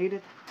where you need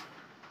it,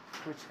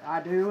 which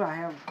I do. I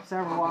have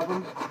several of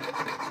them,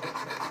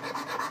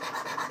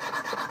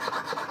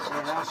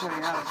 and I'll show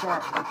you how to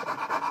sharpen it.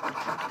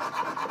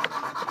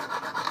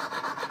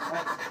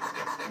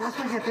 Once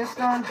we get this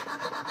done,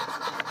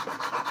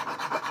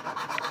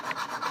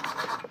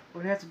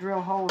 we'd have to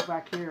drill holes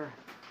back here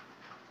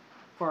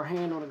for our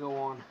handle to go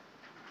on.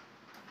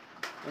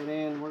 And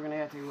then we're going to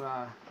have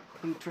to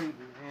heat treat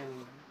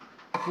and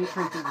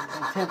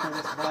temper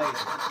this blade.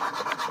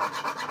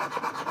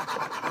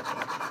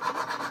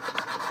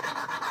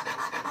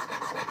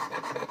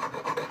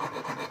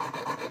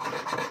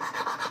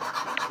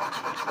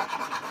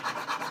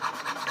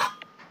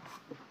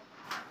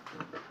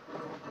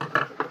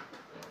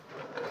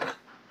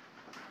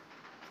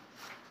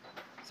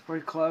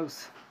 pretty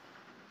close.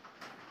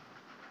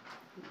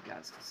 You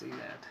guys can see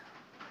that.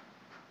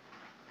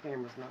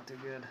 Camera's not too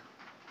good.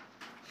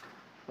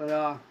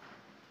 But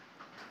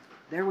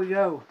there we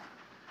go.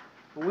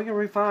 Well, we can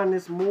refine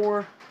this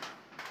more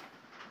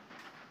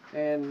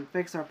and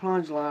fix our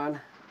plunge line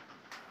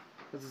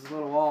because it's a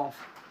little off.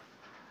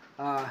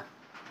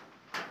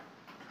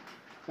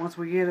 Once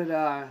we get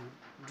it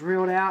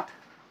drilled out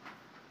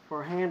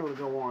for our handle to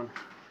go on.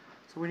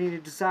 So we need to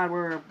decide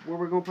where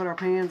we're going to put our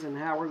pins and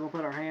how we're going to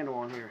put our handle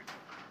on here.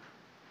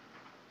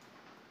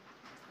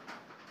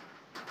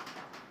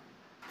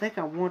 I think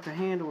I want the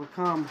handle to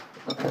come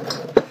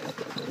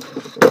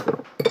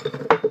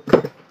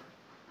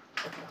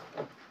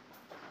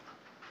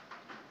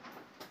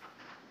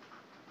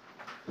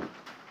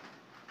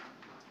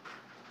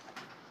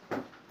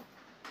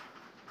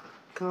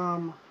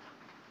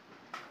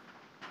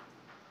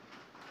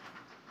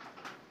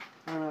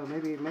I don't know,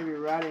 maybe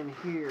right in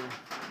here.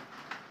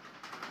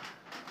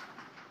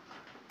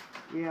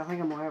 Yeah, I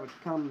think I'm going to have it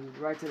come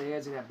right to the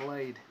edge of that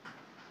blade.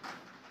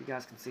 You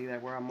guys can see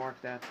that where I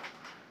marked that.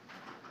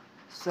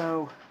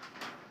 So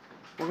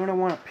we're going to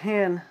want a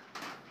pin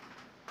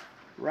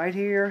right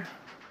here,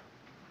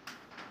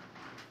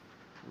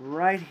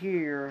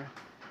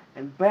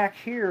 and back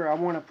here I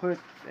want to put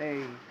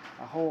a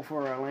hole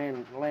for a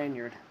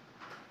lanyard.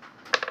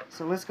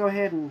 So let's go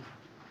ahead and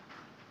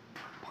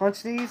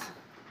punch these.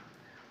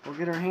 We'll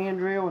get our hand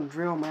drill and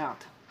drill them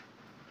out.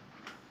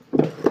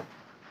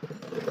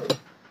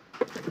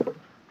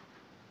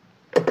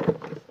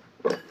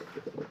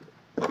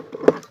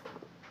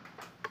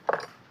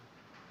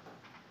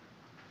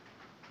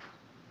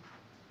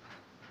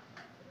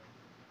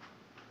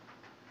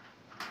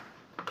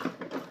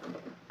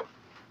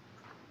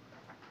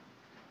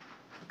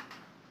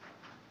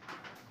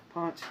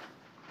 Punch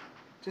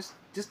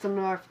just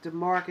enough to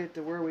mark it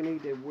to where we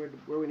need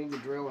to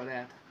drill it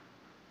at.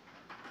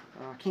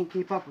 I can't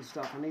keep up with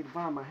stuff. I need to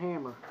find my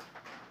hammer.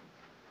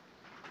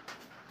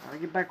 I'll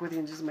get back with you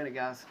in just a minute,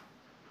 guys.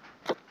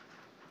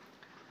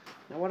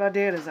 Now what I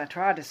did is I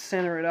tried to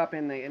center it up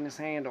in this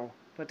handle.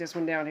 Put this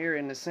one down here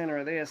in the center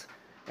of this,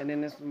 and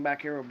then this one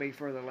back here will be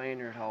for the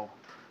lanyard hole.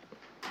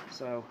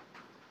 So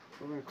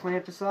we're going to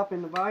clamp this up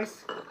in the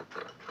vise.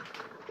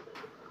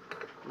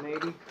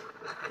 Maybe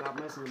without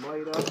messing the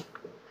blade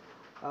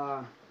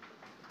up.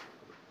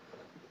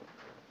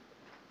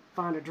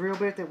 Find a drill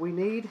bit that we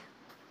need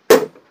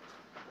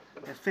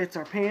that fits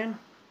our pin,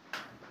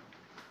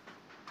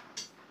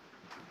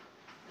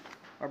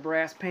 our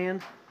brass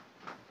pin.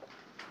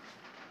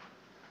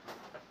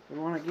 We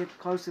want to get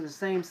close to the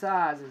same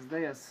size as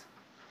this,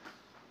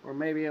 or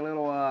maybe a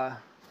little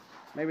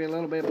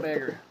bit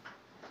bigger.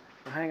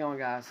 So hang on,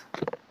 guys.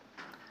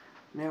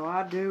 Now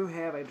I do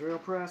have a drill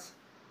press,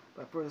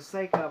 but for the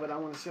sake of it, I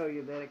want to show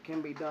you that it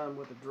can be done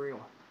with a drill,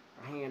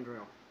 a hand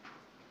drill.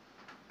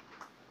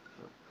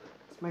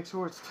 Let's make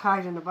sure it's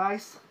tight in the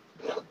vise.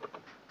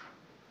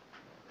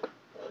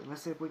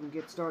 Let's see if we can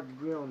get started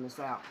drilling this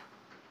out.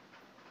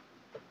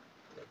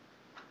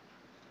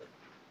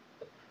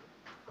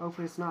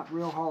 Hopefully it's not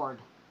real hard.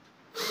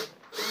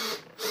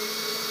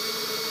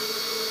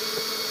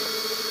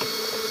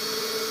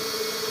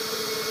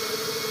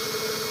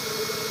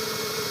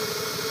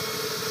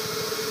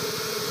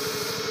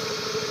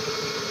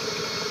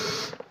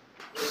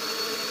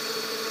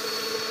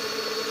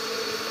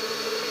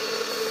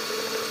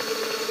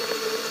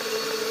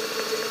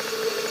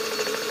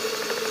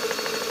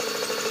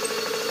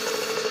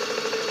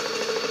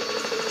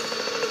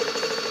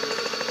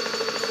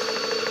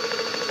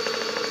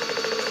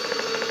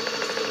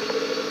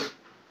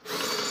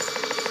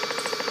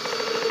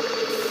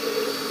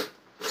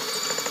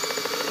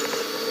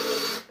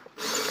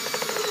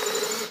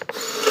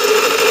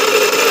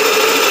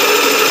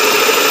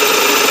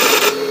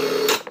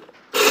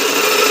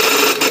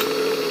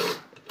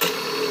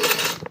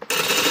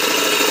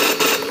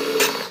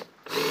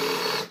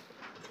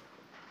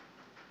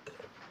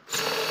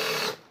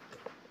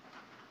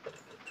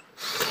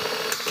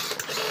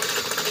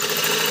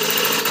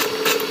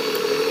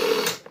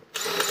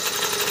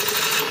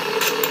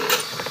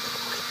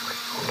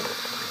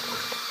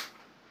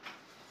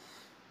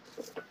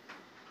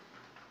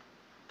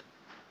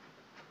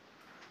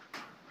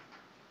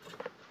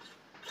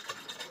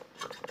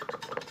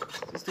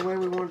 Just the way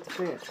we want it to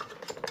fit.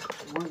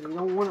 You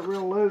don't want it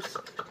real loose.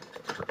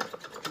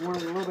 You want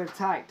it a little bit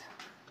tight.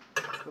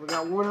 So we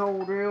got one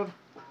hole drilled,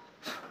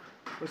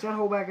 which that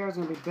hole back there is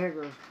going to be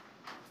bigger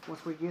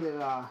once we get it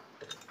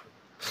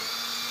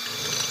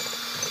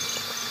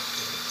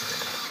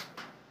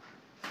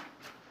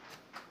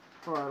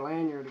for our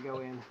lanyard to go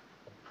in.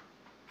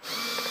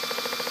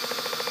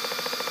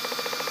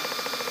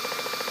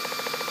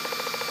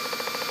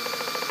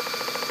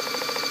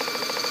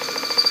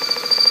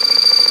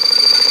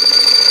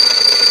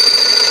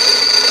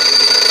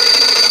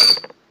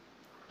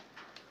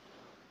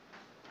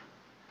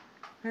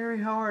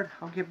 Very hard.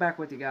 I'll get back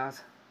with you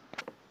guys.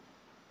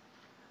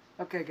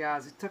 Okay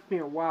guys, it took me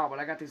a while, but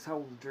I got these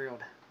holes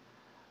drilled.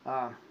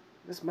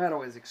 This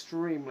metal is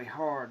extremely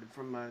hard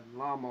from a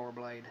lawnmower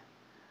blade.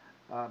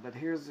 But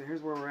here's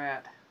where we're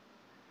at.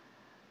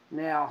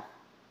 Now,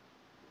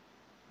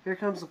 here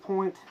comes the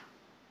point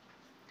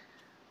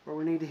where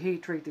we need to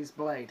heat treat this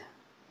blade.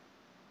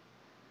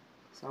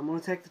 So I'm going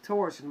to take the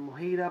torch and we'll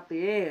heat up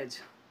the edge,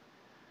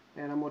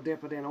 and I'm going to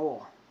dip it in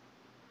oil.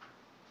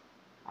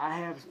 I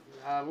have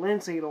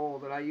linseed oil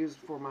that I use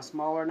for my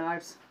smaller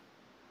knives.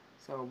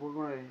 So we're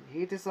going to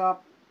heat this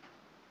up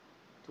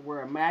to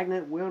where a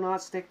magnet will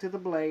not stick to the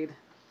blade,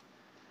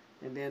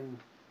 and then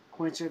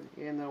quench it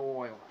in the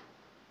oil.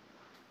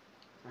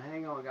 Now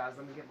hang on guys,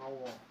 let me get my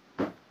oil.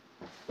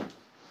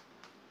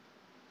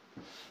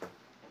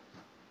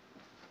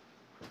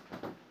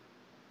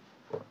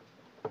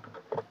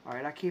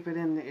 Alright, I keep it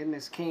in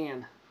this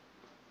can.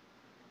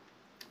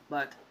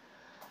 But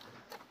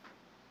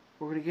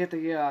we're going to get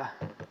the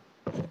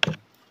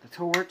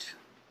torch.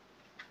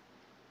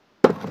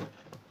 We're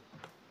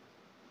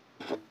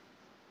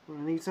going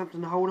to need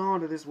something to hold on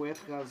to this with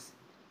because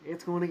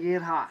it's going to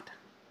get hot.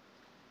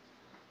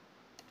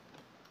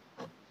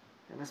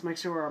 And let's make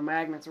sure our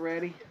magnet's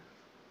ready.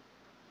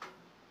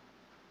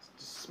 It's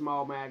just a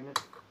small magnet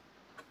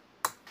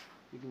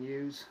you can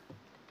use.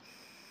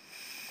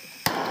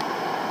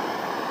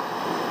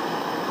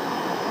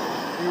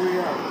 Here we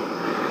go.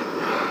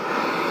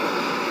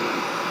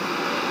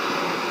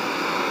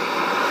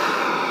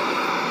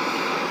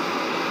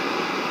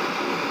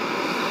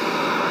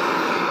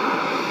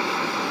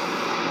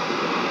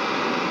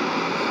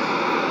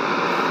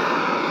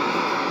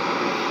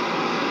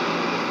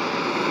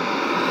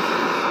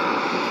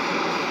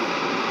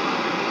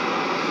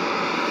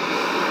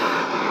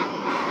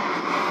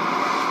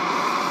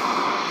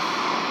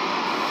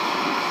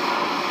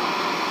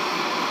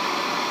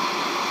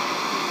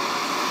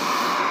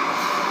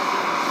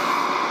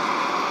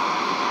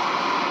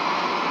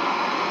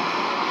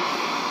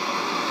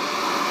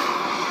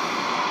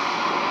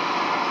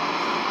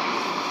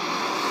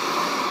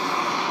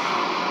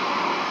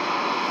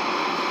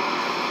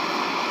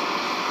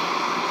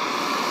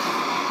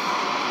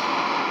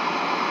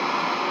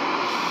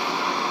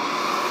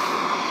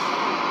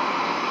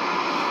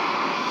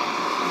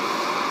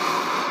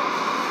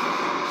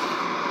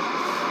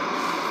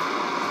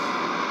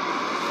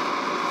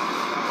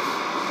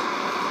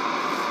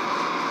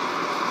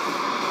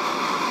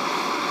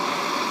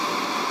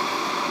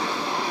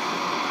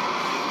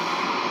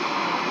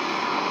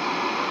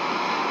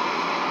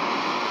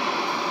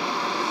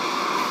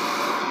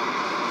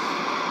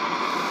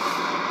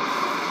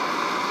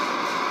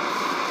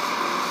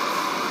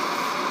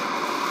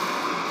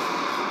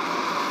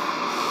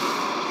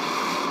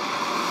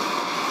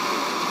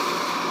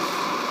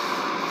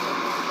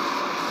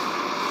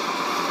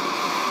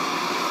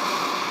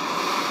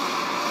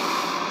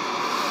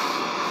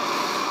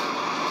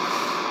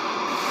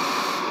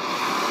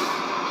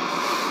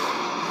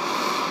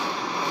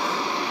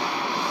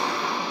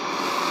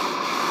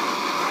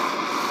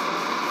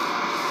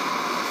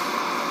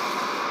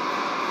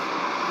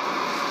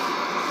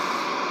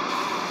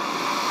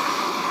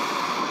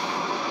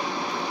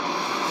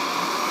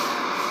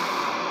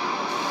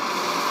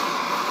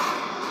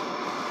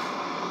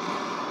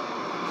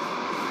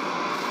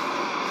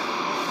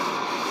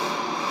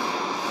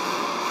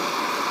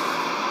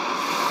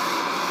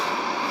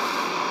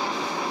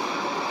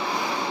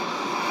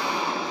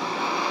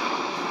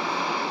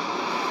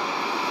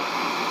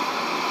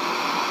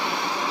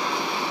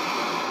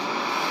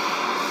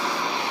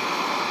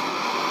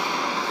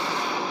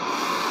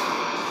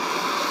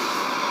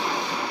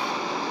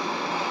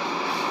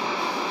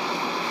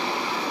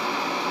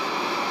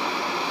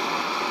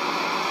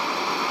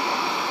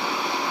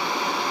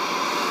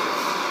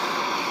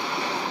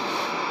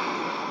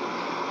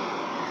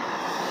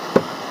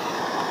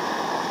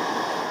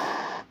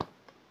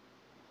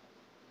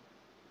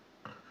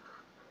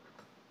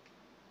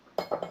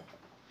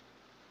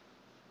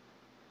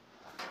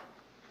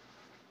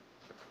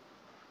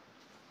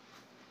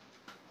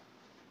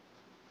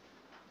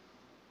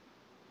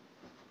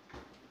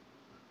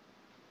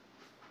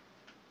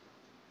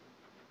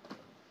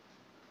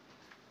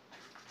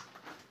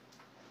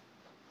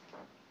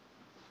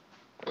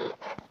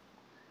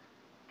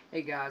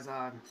 Hey guys,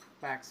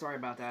 back. Sorry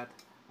about that.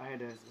 I had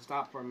to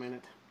stop for a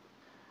minute.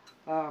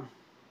 I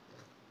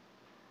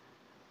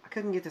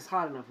couldn't get this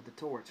hot enough with the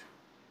torch,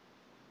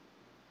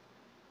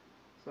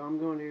 so I'm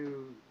going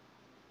to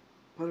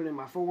put it in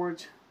my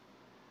forge.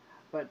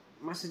 But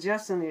my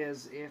suggestion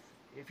is,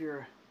 if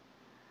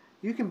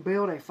you can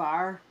build a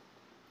fire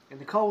and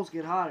the coals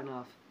get hot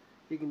enough,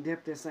 you can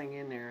dip this thing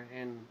in there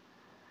and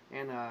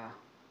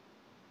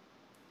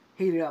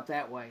heat it up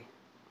that way.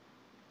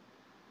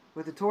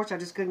 With the torch, I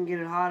just couldn't get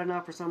it hot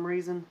enough for some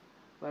reason,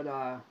 but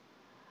I'm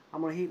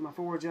going to heat my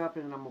forge up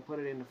and I'm going to put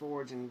it in the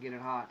forge and get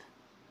it hot.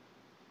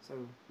 So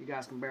you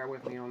guys can bear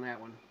with me on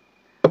that one.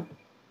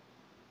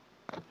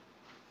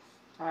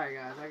 Alright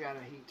guys, I got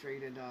a heat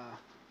treated, I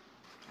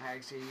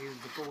actually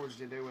used the forge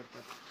to do it,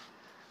 but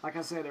like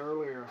I said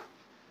earlier,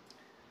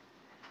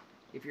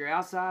 if you're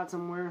outside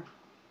somewhere,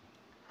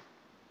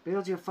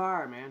 build your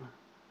fire, man.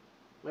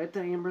 Let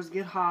the embers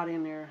get hot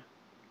in there.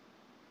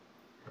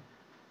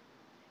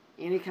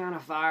 Any kind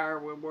of fire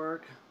would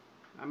work.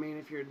 I mean,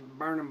 if you're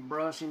burning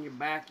brush in your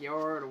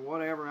backyard or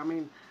whatever, I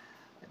mean,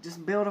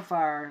 just build a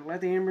fire,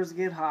 let the embers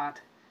get hot,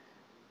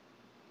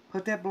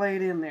 put that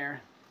blade in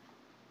there,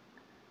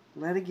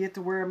 let it get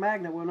to where a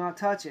magnet will not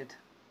touch it,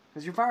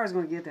 because your fire is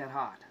going to get that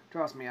hot.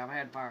 Trust me, I've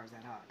had fires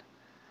that hot.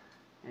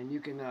 And you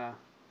can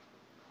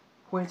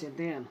quench it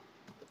then.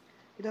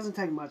 It doesn't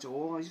take much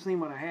oil. As you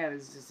seen what I had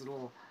is just a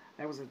little,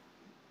 that was a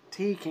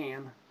tea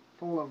can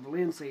full of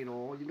linseed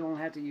oil. You don't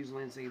have to use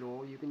linseed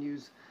oil. You can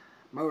use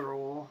motor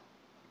oil,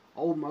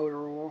 old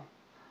motor oil.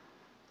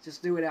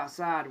 Just do it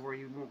outside where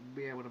you won't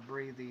be able to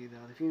breathe the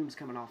fumes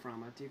coming off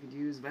from it. You could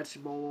use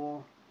vegetable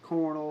oil,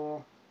 corn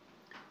oil,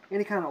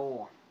 any kind of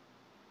oil.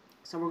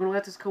 So we're going to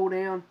let this cool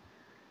down,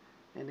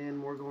 and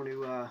then we're going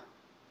to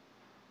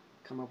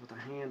come up with a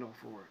handle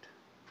for it.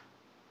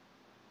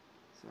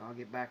 So I'll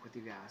get back with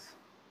you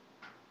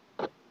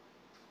guys.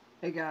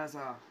 Hey guys,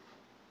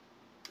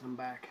 I'm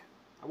back.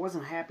 I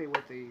wasn't happy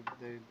with the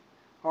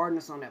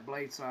hardness on that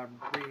blade, so I'd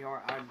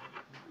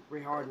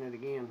reharden it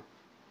again.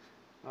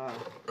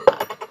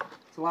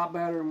 It's a lot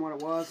better than what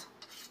it was.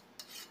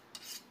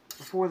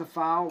 Before the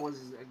file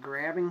was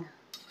grabbing,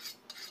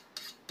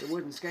 it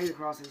wouldn't skate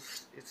across.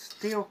 It's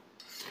still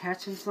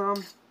catching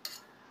some,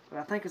 but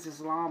I think it's this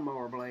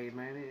lawnmower blade,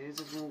 man. It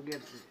just won't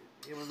get.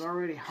 It was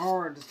already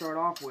hard to start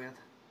off with,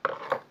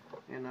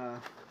 and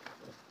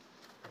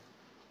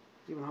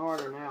even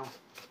harder now.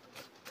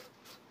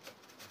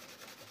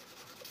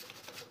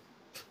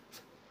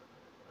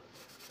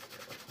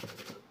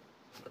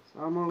 So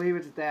I'm gonna leave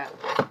it at that.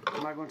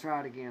 I'm not gonna try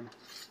it again.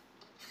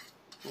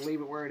 We'll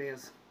leave it where it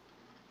is.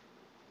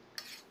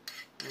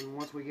 And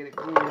once we get it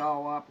cleaned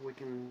all up, we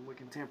can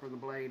temper the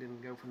blade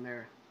and go from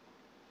there.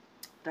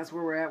 That's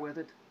where we're at with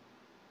it.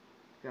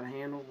 Got a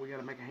handle. We got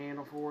to make a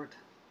handle for it.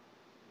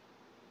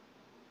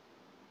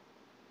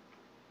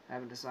 I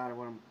haven't decided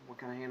what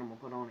kind of handle we'll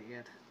put on it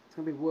yet. It's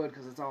gonna be wood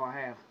because it's all I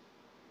have.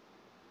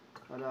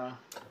 But I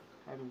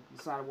haven't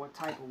decided what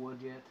type of wood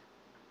yet.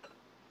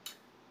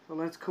 So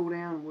let's cool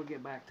down and we'll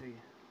get back to you.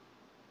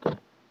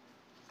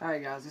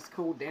 Alright guys, it's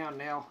cooled down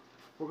now.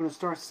 We're going to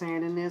start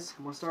sanding this.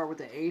 I'm going to start with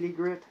the 80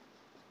 grit.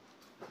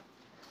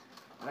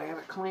 I have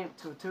it clamped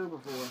to a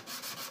 2x4.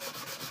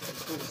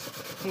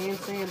 Just hand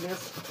sand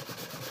this.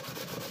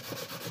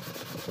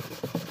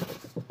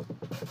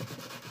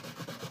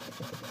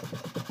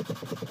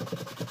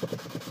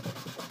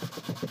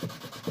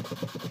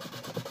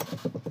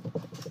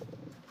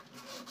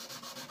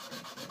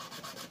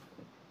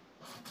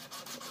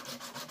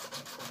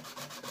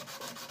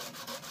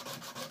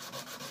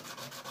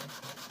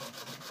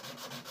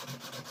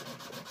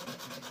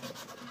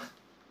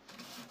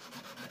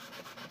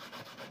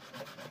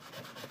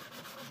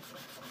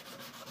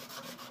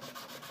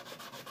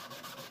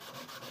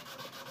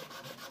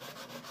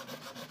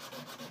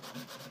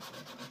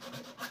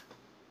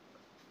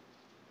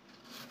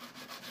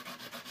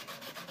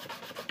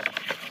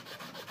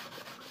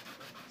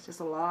 Just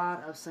a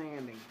lot of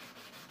sanding.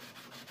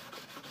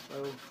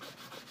 So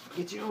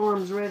get your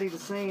arms ready to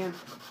sand.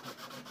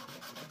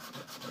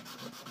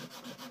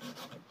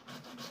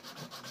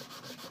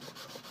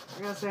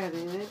 Like I said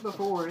in it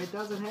before, it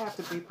doesn't have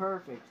to be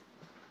perfect.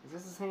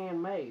 This is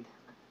handmade.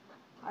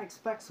 I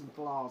expect some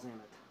flaws in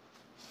it.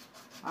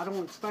 I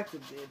don't expect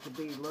it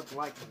to look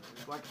like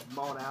it's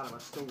bought out of a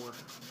store.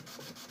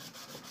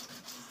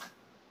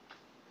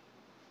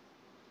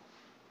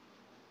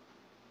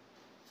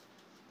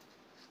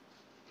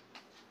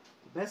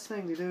 Best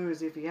thing to do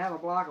is if you have a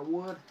block of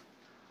wood,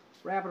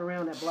 wrap it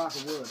around that block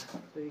of wood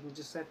so you can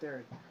just sit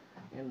there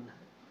and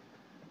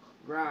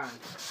grind.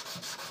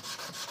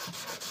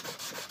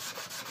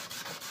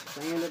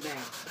 Sand it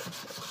down.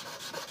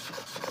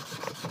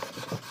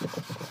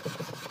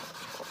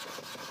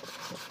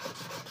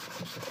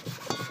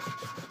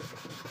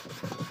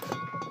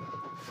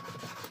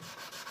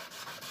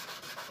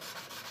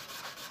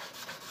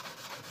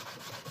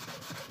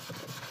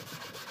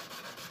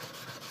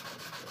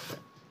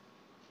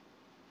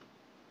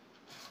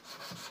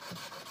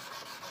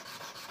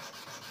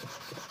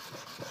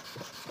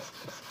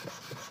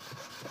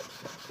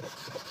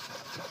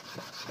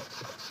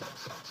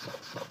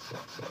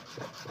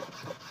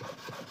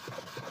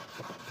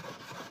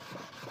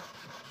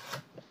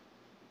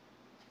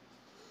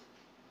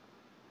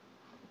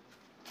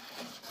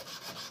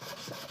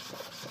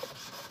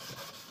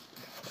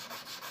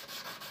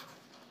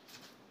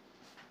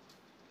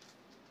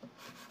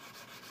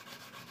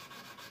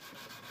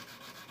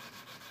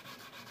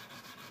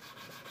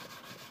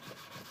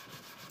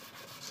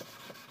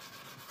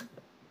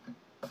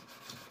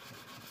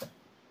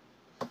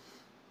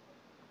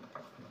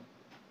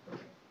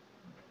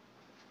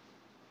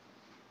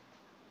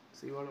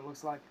 See what it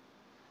looks like?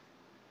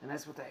 And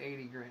that's with the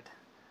 80 grit.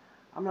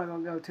 I'm not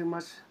going to go too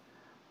much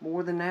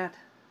more than that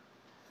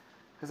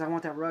because I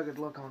want that rugged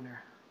look on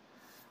there.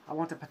 I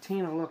want the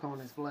patina look on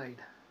this blade.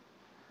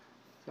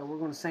 So we're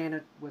going to sand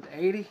it with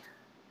 80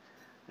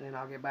 and then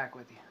I'll get back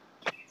with you.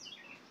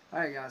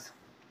 Alright guys,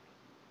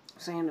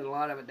 sanded a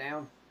lot of it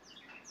down.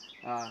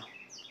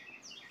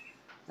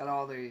 Got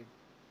all the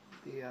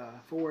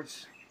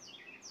forged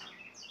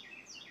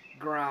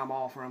grime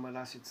off from it,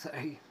 I should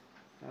say,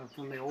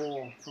 from the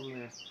oil,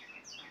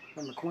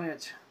 from the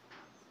quench.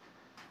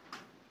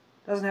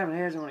 Doesn't have an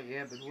edge on it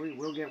yet, but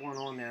we'll get one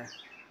on there.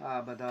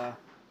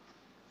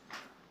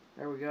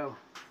 There we go.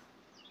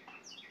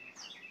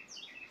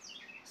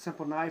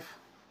 Simple knife.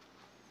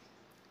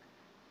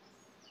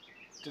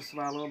 Just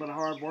about a little bit of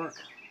hard work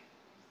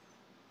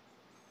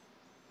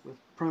with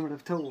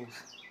primitive tools.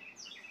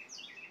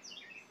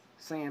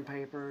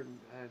 Sandpaper.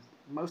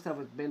 Most of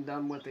it's been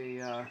done with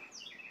the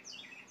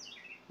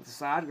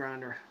side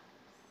grinder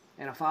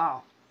and a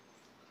file.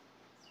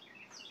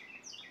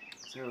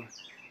 So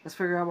let's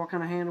figure out what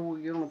kind of handle we're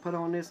going to put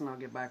on this, and I'll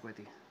get back with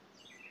you.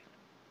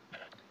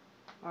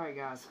 Alright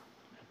guys,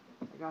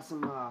 I got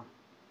some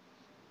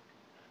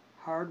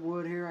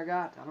hardwood here. I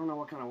don't know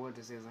what kind of wood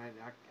this is.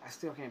 I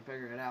still can't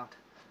figure it out.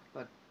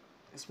 But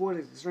this wood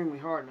is extremely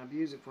hard, and I've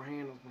used it for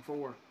handles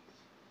before.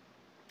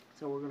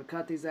 So we're going to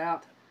cut these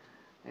out,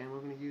 and we're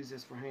going to use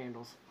this for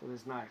handles for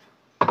this knife.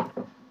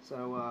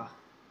 So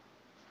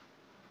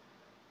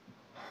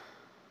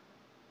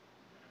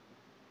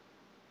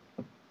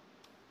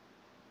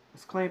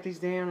let's clamp these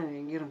down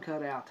and get them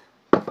cut out,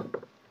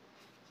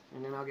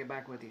 and then I'll get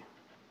back with you.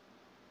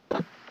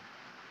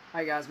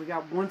 Alright guys, we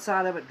got one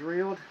side of it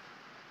drilled,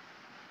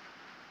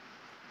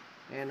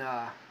 and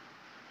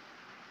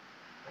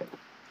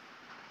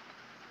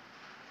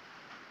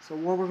so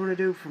what we're going to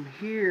do from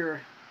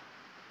here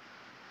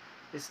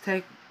is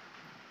take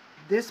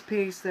this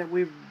piece that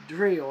we've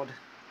drilled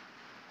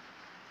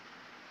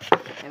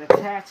and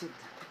attach it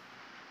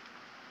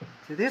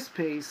to this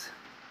piece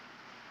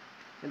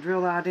and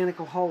drill the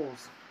identical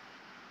holes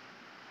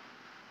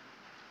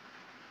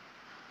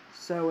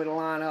so it'll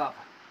line up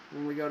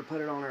when we go to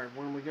put it on our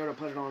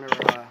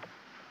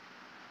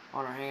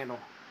on our handle,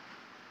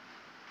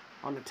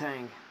 on the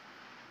tang.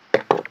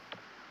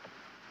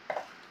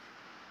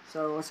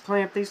 So let's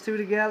clamp these two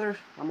together.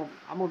 I'm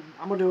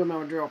gonna do it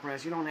on a drill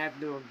press. You don't have to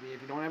do it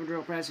if you don't have a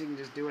drill press. You can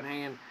just do it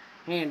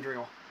hand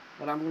drill.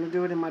 But I'm gonna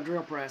do it in my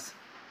drill press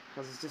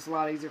because it's just a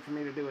lot easier for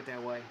me to do it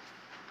that way.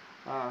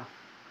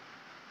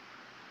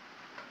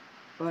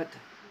 But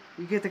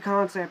you get the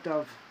concept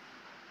of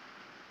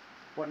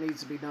what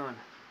needs to be done.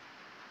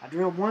 I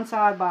drilled one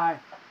side by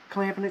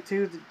clamping it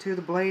to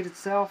the blade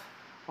itself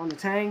on the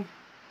tang,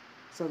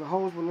 so the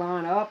holes would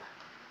line up.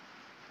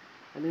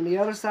 And then the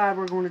other side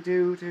we're going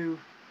to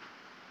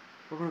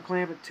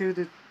clamp it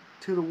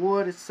to the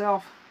wood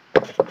itself.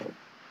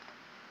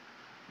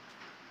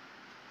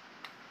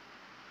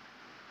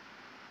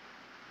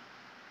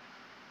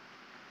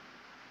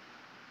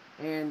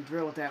 And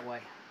drill it that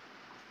way.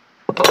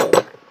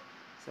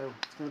 So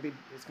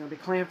it's gonna be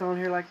clamped on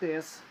here like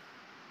this.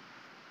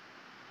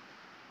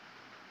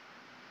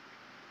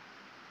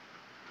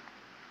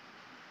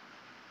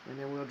 And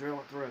then we'll drill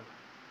it through.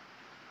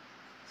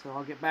 So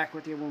I'll get back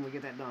with you when we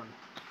get that done.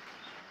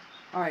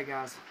 Alright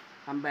guys,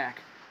 I'm back.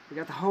 We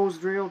got the holes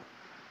drilled.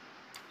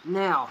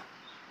 Now,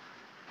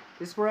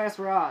 this brass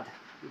rod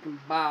you can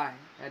buy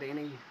at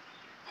any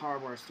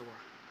hardware store.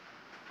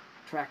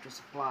 Tractor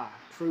Supply,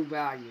 True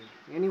Value.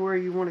 Anywhere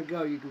you want to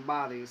go, you can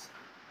buy these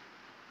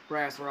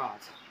brass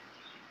rods.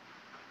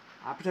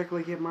 I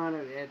particularly get mine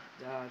at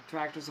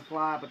Tractor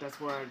Supply, but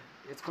that's where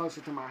it's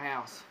closer to my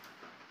house.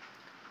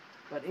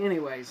 But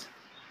anyways,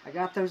 I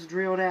got those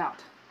drilled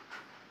out.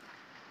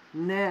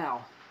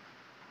 Now,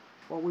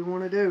 what we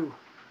want to do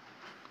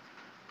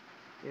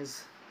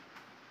is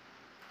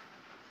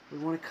we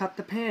want to cut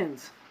the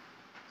pins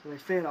so they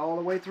fit all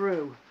the way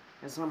through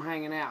and some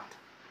hanging out.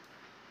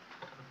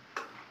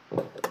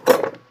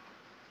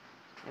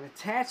 And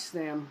attach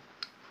them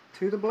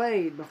to the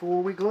blade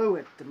before we glue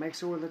it to make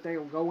sure that they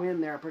will go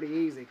in there pretty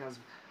easy, because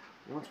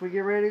once we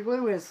get ready to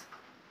glue this,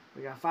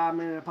 we got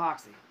 5-minute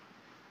epoxy.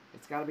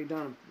 It's got to be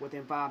done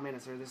within 5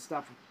 minutes or this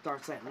stuff will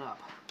start setting up.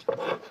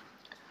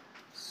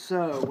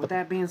 So, with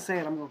that being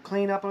said, I'm going to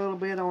clean up a little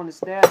bit on this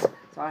desk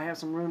so I have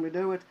some room to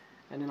do it,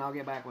 and then I'll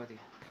get back with you.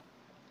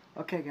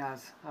 Okay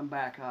guys, I'm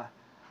back. I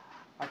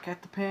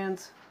cut the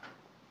pins.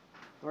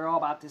 They're all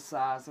about this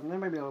size, and they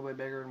may be a little bit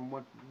bigger than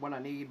what I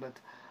need, but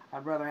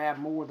I'd rather have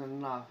more than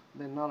not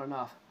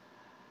enough.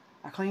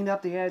 I cleaned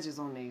up the edges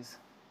on these,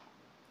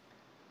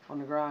 on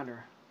the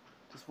grinder.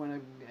 Just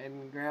went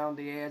and ground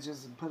the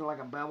edges and put like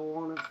a bevel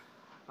on it,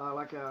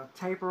 like a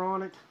taper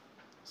on it,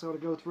 so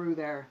it'll go through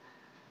there,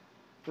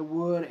 the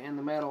wood and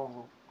the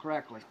metal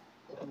correctly.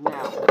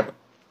 Now,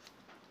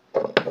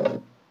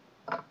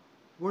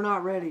 we're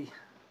not ready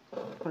to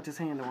put this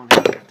handle on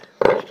here yet.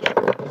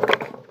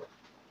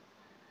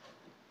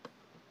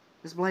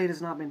 This blade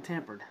has not been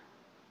tempered,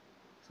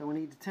 so we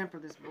need to temper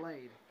this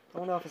blade. I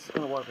don't know if this is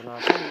going to work or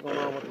not. Something's going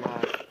on with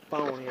my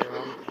phone here.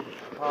 I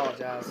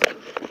apologize.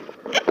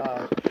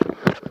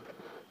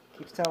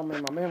 Keeps telling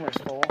me my memory's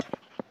full,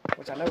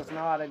 which I know it's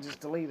not. I just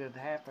deleted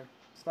half the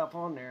stuff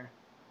on there.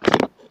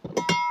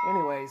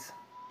 Anyways,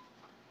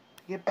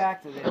 to get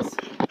back to this,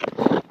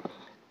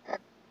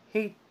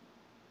 heat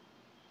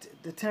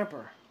the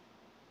temper.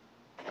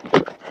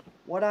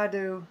 What I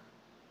do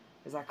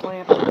is I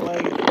clamp the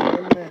blade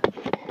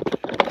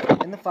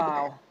in the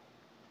file.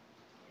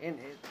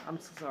 I'm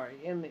sorry,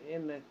 in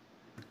the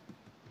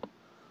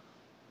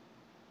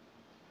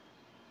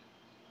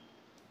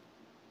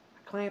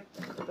I clamp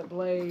the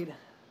blade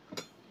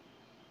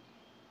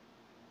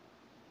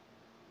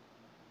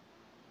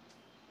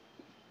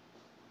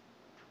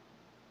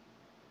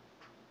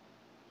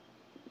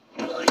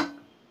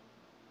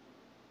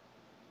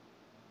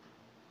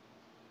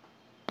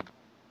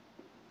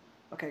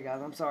Okay,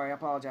 guys, I'm sorry. I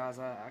apologize.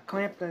 I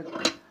clamped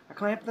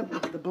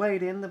the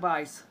blade in the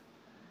vise,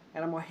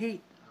 and I'm gonna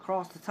heat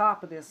across the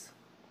top of this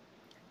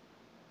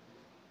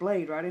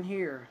blade right in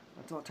here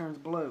until it turns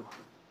blue,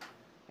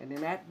 and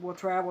then that will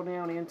travel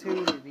down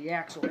into the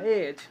actual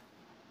edge,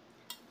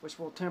 which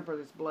will temper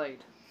this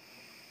blade.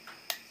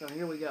 So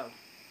here we go.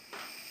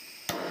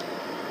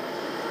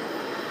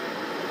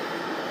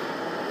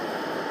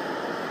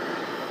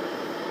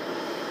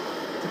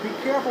 To be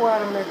careful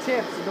out on their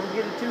tips, so don't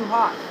get it too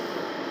hot.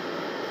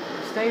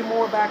 Stay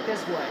more back this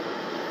way.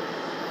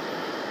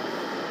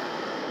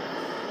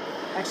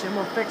 Actually, I'm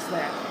going to fix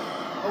that.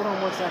 Hold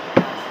on 1 second,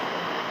 guys.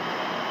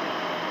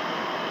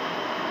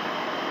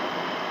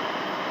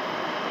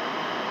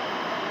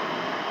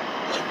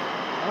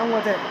 I don't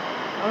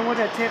want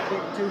that tip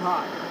getting too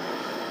hot.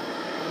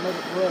 It'll make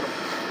it brittle.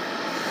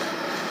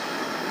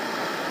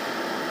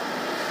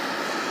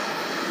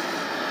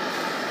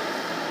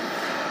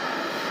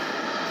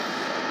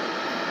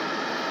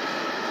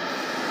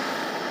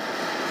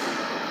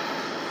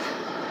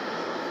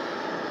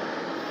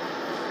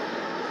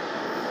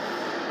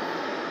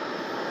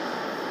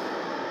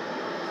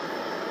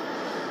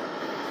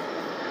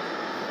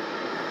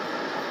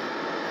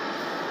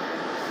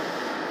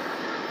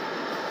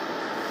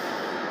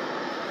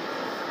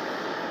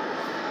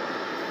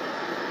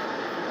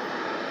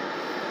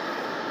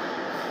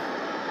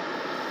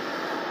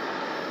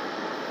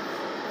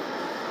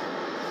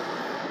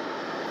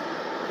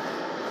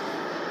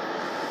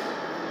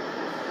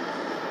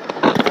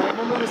 I'm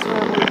gonna move this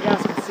around where you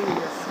guys can see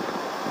this.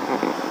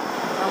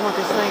 I want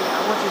you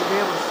to be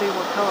able to see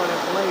what color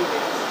that blade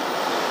is.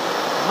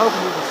 I'm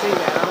hoping you can see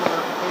that. I don't know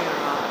if you can or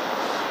not.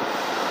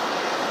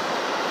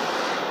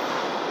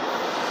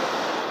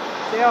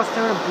 See how it's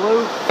turning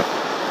blue?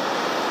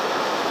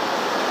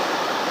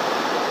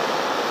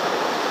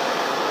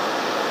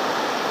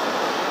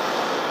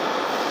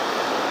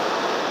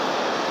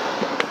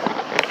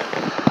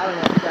 I don't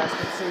know if you guys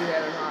can see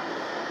that or not.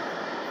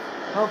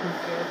 I'm hoping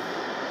you can.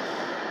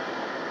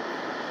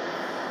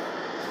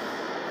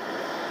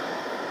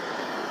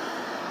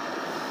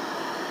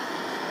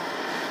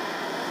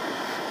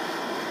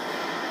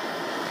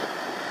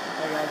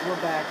 Hey guys,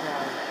 we're back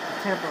now.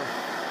 The temper.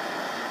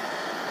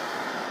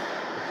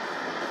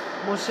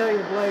 We'll show you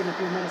the blade in a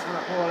few minutes when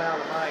I pull it out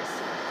of the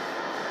vise.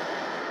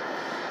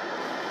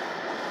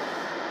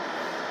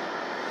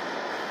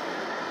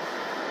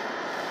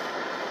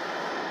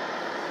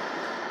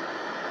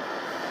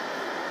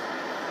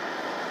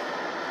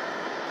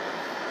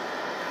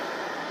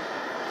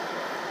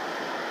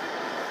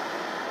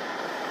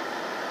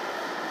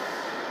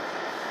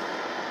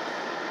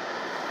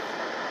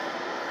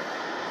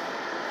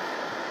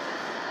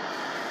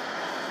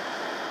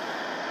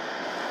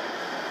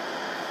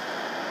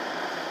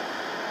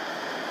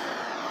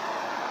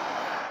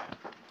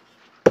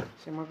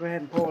 So I'm going to go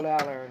ahead and pull it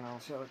out there and I'll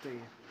show it to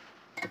you.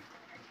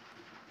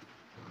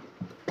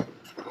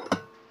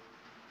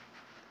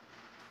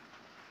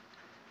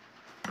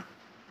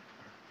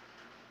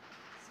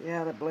 See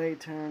how the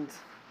blade turns?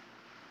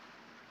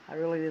 I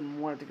really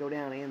didn't want it to go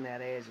down in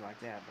that edge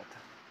like that, but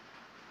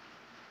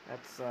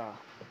that's, I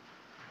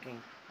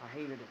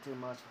hated it too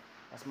much.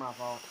 That's my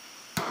fault.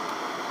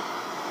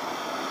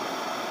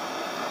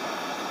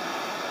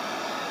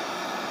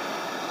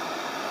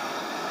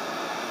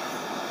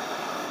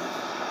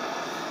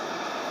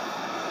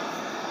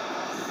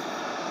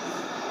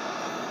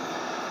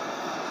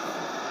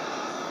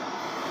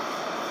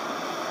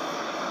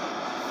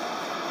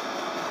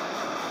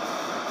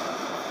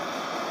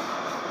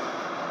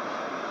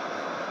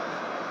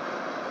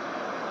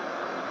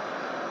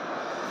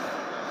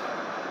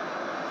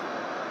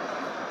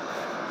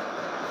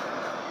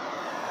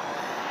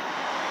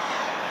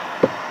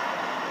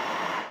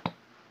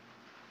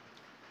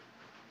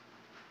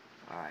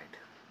 Alright.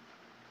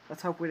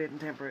 Let's hope we didn't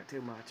temper it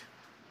too much.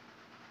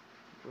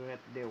 We'll have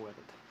to deal with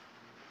it.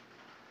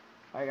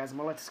 Alright guys, I'm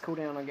going to let this cool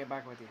down and I'll get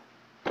back with you.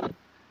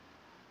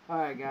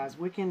 Alright guys,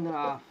 we can,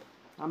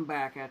 I'm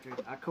back after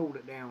I cooled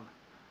it down.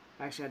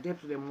 Actually, I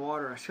dipped it in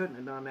water. I shouldn't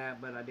have done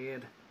that, but I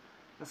did.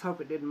 Let's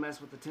hope it didn't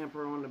mess with the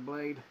temper on the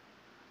blade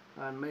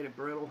and made it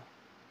brittle.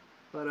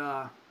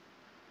 But,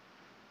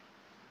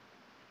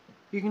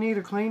 you can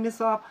either clean this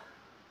up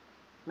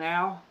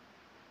now,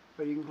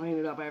 or you can clean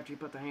it up after you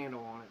put the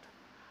handle on it.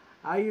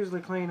 I usually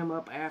clean them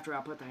up after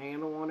I put the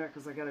handle on there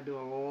because I got to do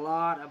a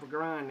lot of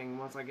grinding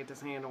once I get this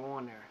handle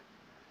on there.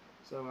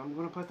 So I'm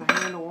going to put the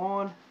handle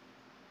on.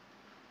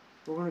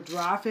 We're going to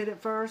dry fit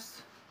it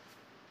first,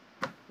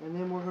 and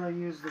then we're going to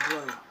use the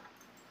glue.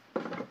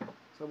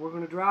 So we're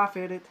going to dry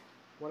fit it.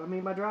 What I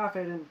mean by dry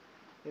fitting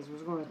is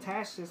we're going to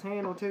attach this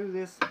handle to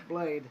this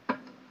blade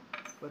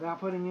without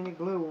putting any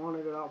glue on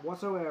it at all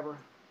whatsoever,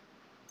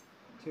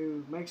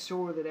 to make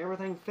sure that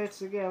everything fits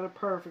together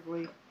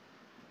perfectly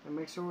and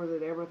make sure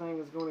that everything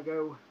is going to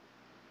go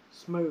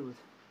smooth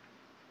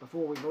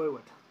before we glue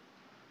it.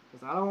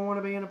 Because I don't want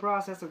to be in the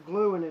process of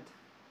gluing it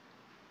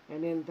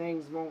and then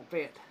things won't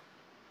fit.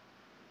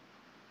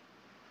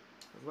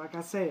 Because like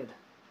I said,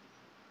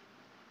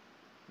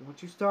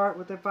 once you start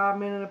with the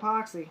 5-minute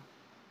epoxy,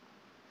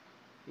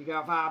 you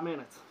got 5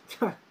 minutes.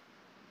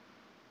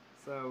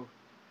 So,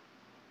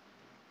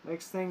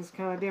 makes things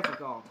kind of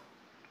difficult.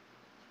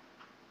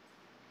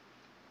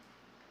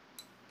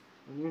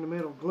 When you're in the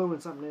middle of gluing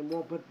something, it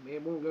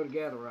won't go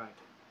together right.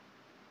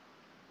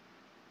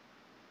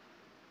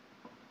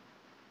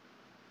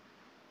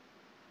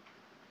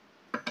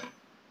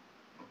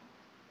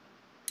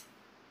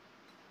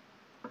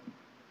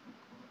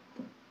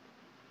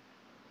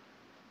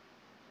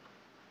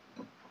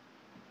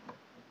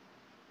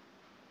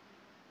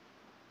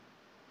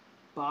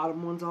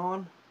 Bottom one's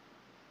on,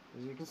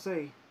 as you can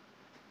see,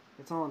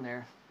 it's on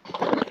there.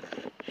 And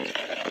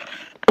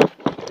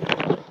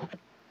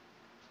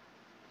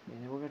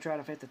then we're going to try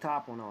to fit the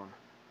top one on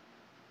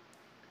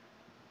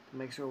to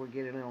make sure we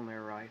get it on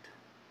there right,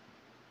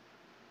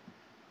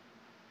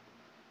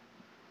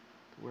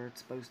 to where it's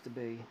supposed to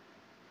be.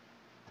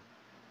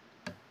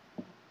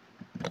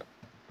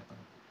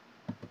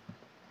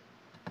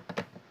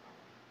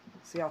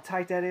 See how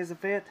tight that is to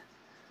fit?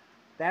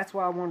 That's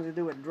why I wanted to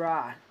do it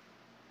dry.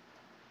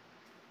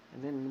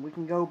 And then we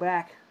can go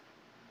back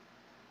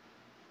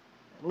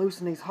and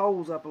loosen these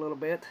holes up a little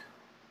bit.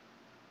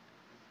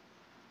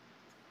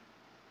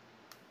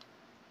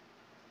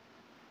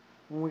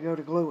 When we go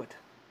to glue it.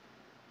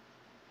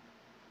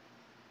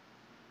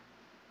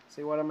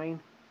 See what I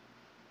mean?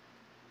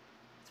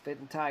 It's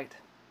fitting tight,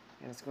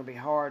 and it's going to be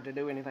hard to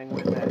do anything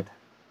with that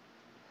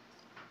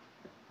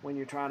when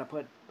you're trying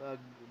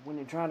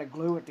to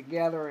glue it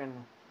together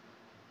and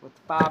with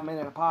the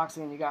 5-minute epoxy,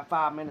 and you got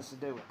 5 minutes to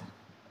do it.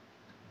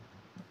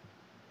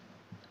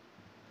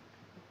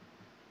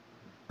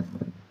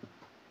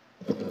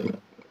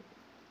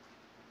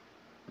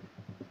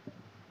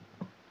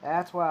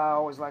 That's why I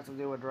always like to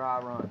do a dry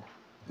run.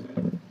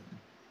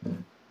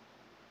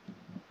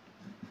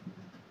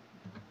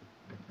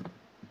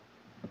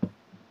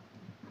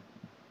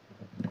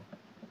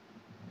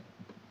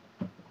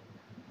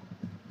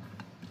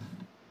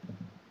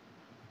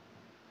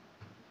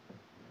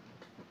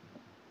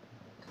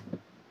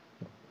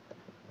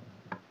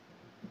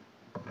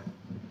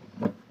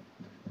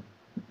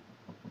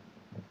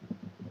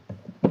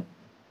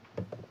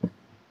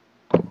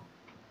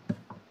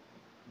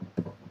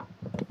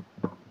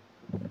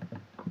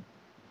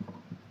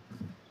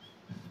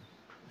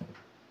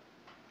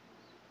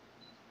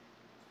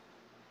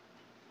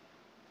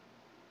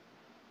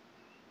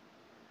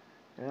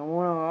 And I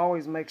want to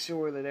always make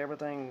sure that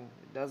everything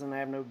doesn't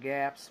have no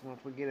gaps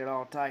once we get it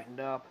all tightened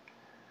up.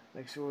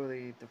 Make sure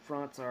the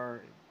fronts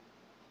are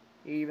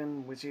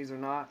even, which these are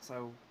not,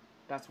 so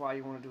that's why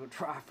you want to do a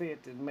dry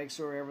fit, to make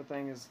sure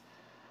everything is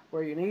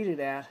where you need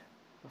it at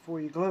before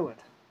you glue it.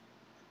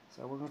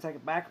 So we're going to take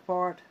it back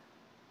apart.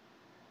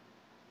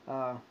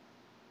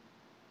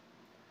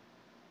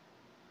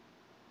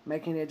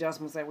 Make any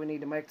adjustments that we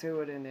need to make to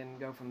it, and then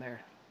go from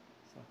there.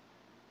 So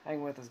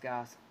hang with us,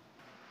 guys.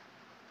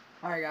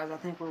 Alright guys, I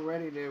think we're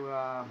ready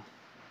to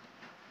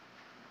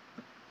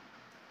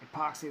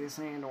epoxy this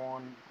handle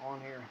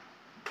on here.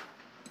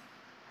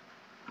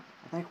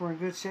 I think we're in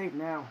good shape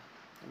now.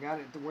 I got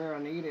it to where I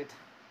need it.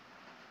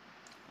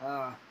 It's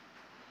a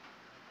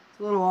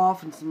little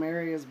off in some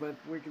areas, but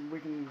we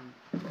can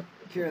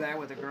cure that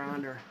with a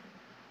grinder.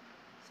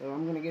 So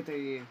I'm going to get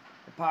the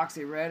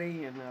epoxy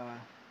ready, and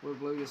we'll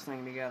glue this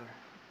thing together.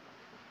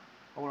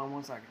 Hold on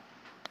one second.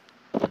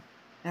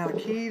 Now the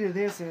key to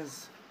this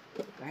is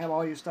to have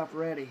all your stuff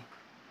ready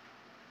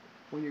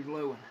when you're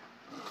gluing.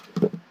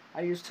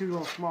 I use 2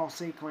 little small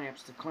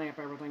C-clamps to clamp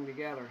everything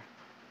together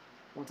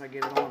once I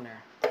get it on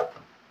there.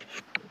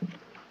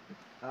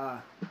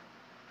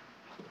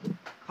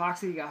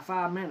 Epoxy, you got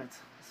 5 minutes.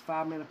 It's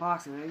 5-minute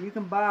epoxy. Now you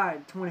can buy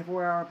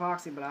 24-hour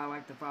epoxy, but I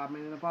like the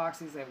 5-minute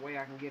epoxies. That way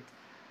I can get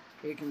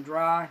it can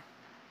dry,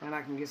 and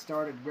I can get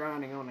started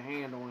grinding on the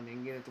handle and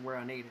then get it to where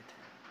I need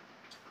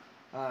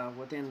it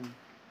within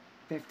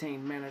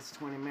 15 minutes,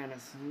 20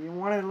 minutes. And you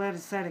want to let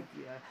it set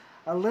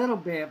a little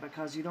bit,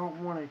 because you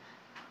don't want to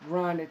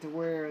grind it to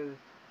where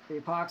the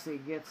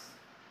epoxy gets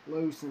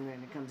loose and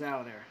then it comes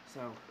out of there.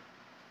 So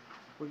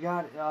we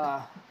got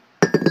our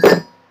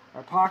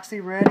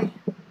epoxy ready.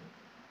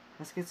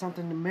 Let's get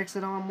something to mix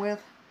it on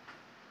with,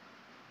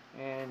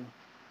 and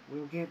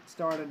we'll get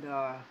started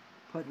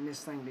putting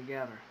this thing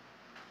together.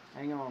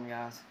 Hang on,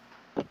 guys.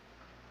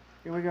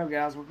 Here we go,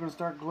 guys. We're going to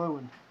start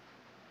gluing.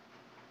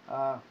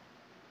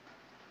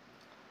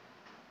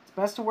 It's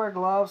best to wear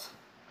gloves,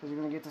 because you're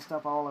going to get this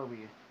stuff all over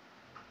you.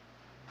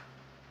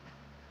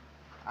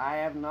 I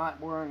have not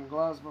worn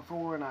gloves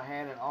before, and I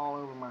had it all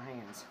over my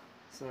hands.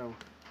 So,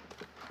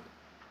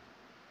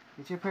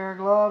 get your pair of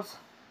gloves.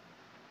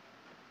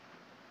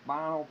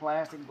 vinyl,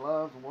 plastic,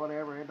 gloves, or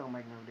whatever, it don't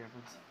make no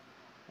difference.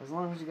 As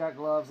long as you got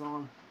gloves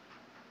on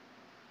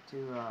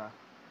to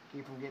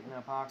keep from getting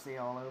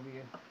epoxy all over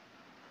you.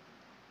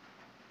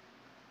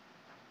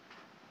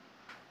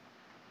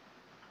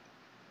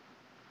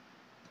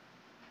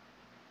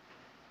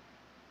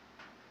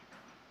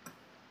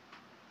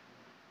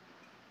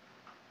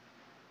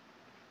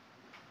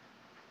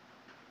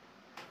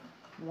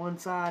 One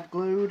side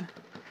glued,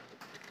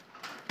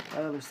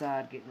 the other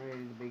side getting ready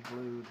to be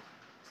glued.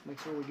 Let's make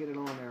sure we get it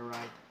on there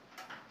right.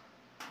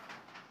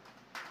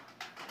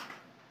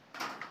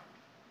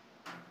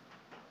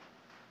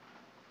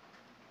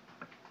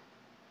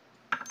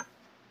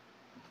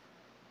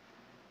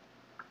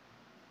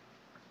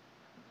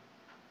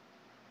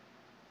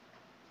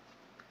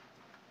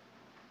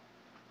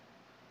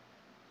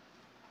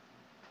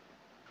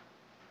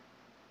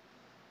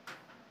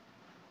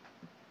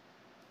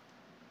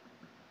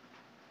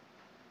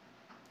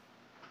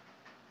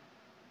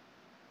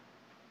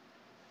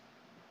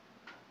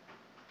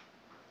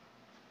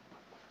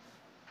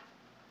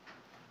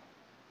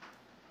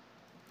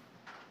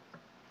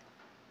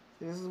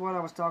 This is what I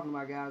was talking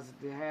about, guys,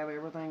 to have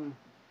everything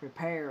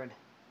prepared.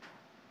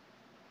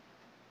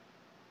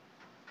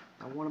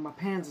 Now, one of my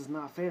pins is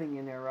not fitting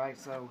in there right,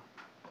 so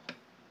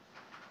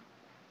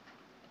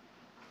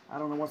I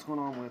don't know what's going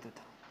on with it.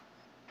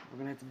 We're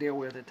going to have to deal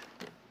with it.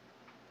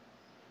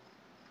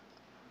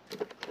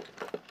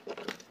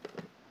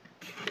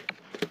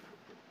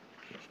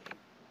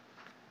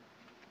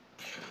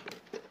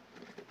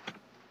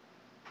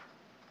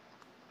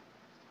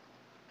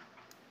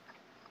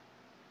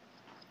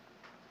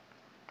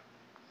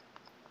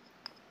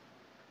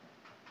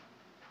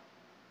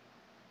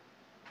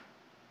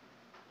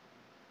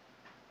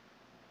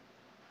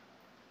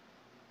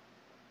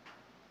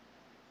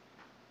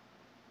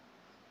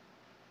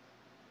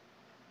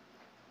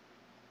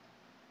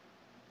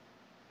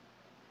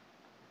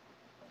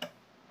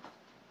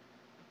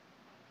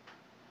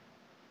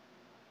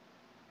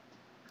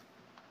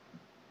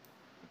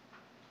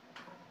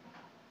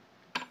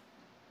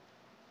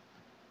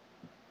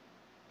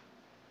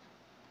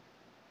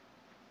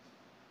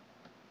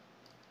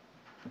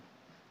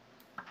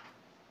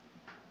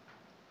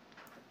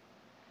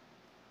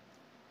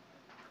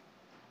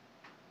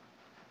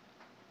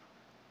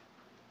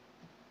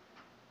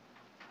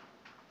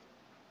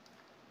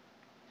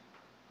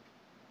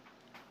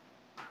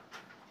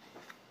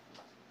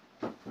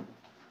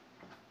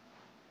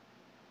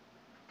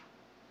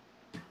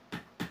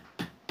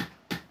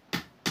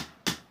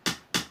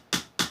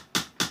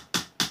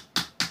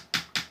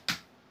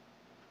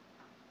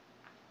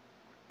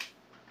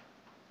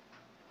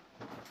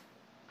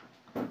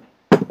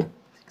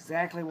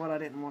 Exactly what I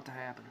didn't want to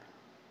happen.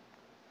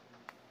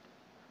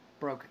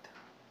 Broke it.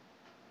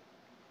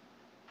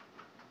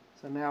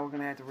 So now we're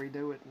going to have to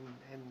redo it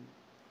and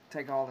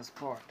take all this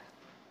apart.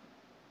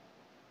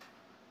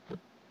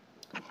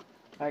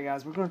 Alright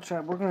guys, we're going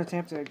to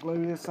attempt to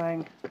glue this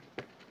thing.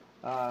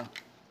 Had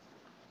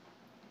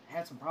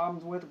some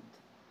problems with it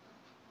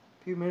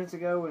a few minutes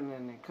ago, and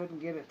then I couldn't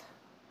get it.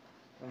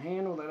 The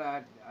handle that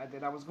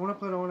I was going to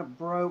put on it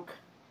broke,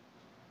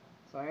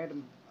 so I had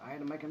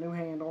to make a new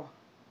handle.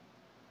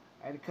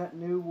 I had to cut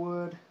new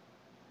wood,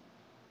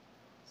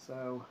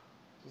 so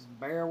just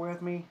bear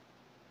with me,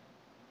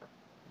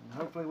 and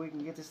hopefully we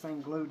can get this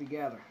thing glued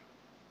together.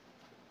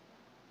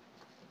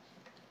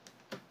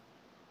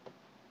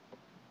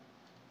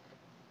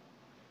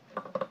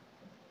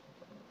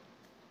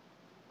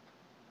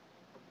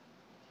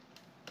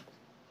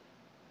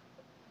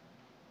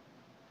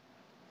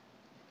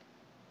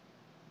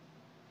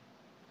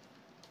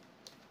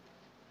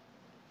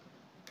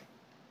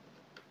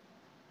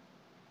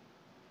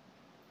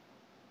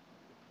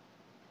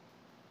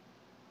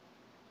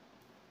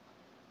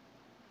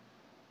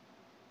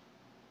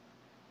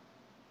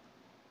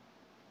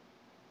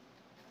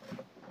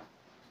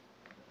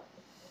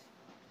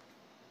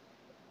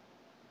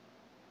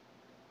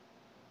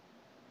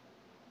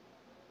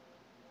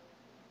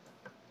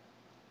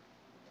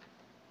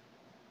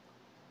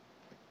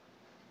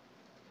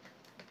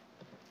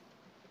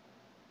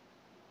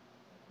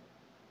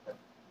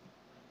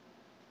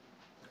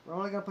 We're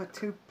only going to put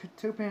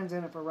two pins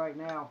in it for right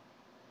now,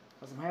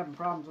 because I'm having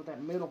problems with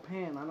that middle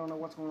pin. I don't know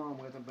what's going on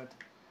with it, but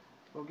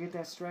we'll get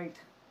that straight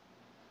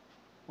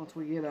once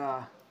we get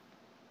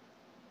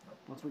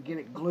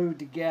it glued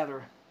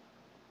together.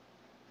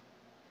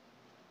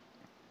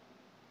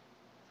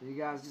 So you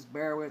guys just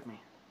bear with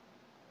me.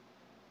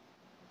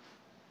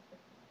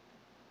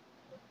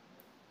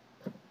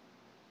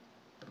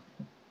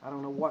 I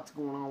don't know what's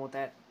going on with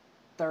that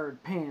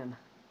third pin,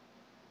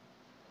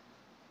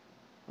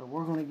 but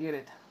we're going to get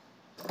it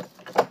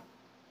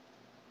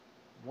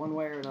one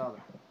way or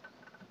another.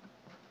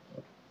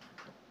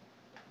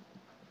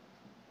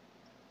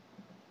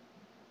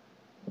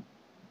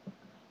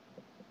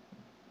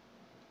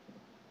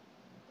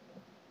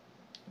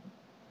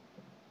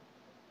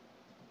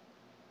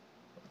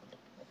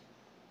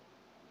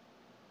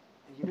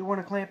 You do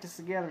want to clamp this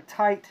together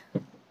tight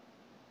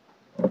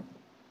to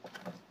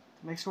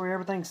Make sure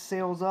everything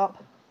seals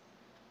up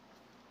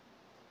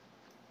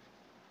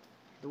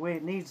the way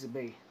it needs to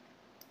be.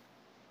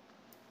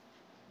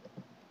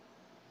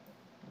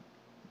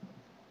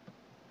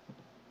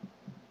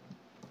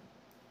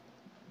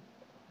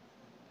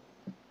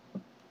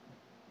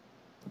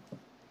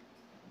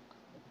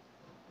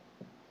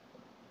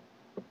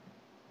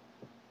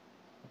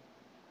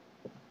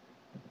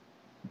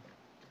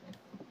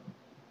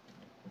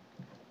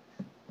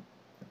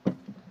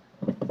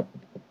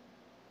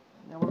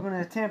 Now we're going to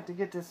attempt to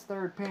get this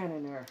third pan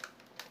in there.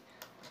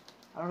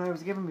 I don't know, it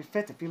was giving me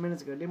fits a few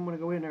minutes ago. Didn't want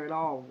to go in there at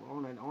all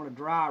on a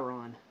dry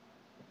run.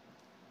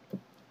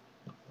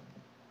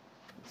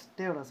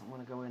 Still doesn't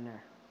want to go in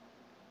there.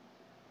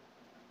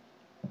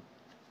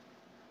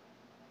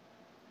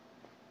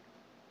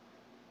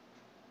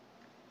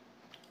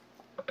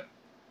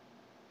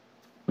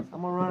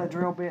 I'm going to run a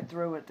drill bit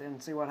through it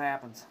and see what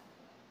happens.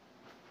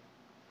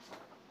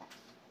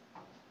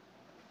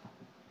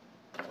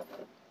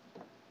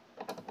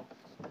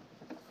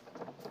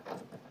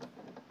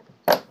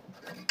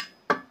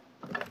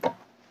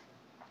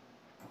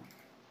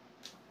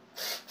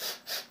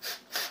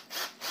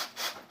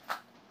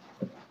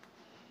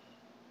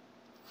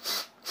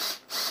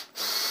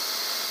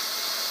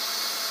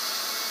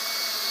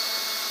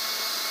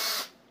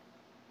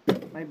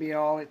 Maybe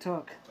all it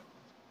took.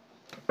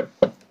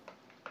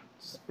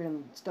 Just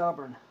been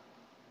stubborn.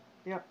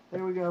 Yep,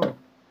 there we go.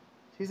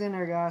 She's in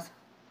there, guys.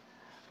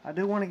 I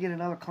do want to get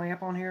another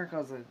clamp on here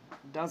because it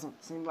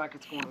doesn't seem like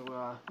it's going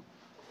to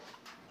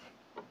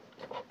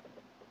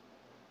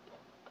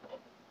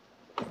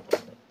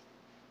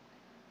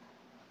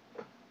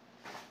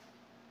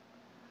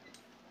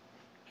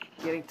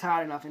getting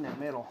tight enough in that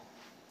middle.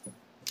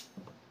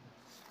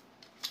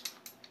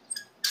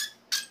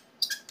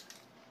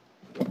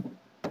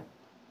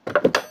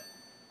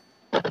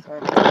 Sorry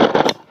about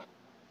that.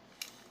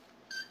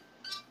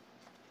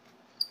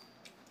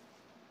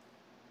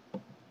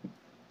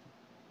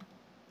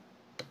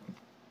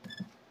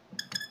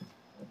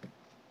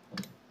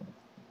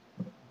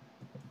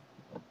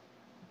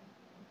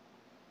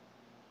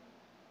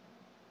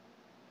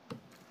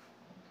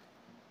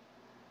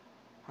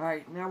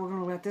 Alright, now we're going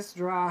to let this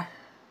dry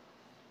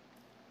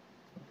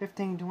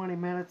 15-20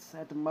 minutes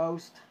at the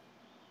most,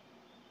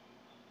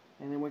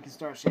 and then we can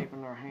start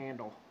shaping our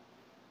handle.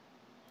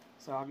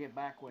 So I'll get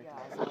back with you.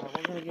 We're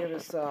going to give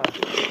this, sorry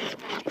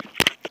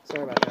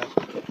about that,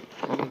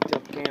 I need to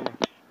tilt the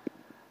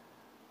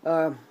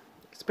camera.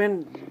 It's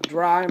been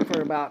drying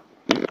for about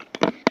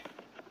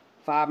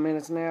 5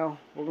 minutes now.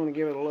 We're going to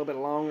give it a little bit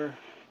longer,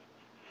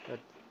 but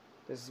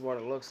this is what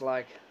it looks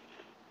like.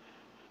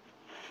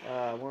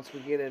 Once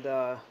we get it,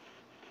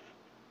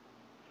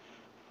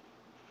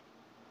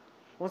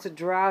 once it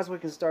dries, we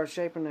can start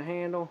shaping the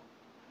handle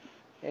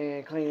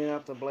and cleaning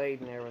up the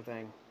blade and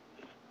everything.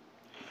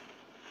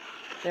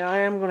 Now I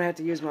am going to have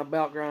to use my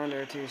belt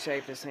grinder to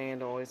shape this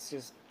handle. It's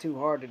just too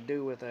hard to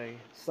do with a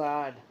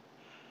side.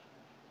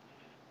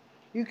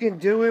 You can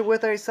do it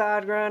with a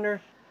side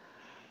grinder,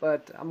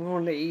 but I'm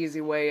going the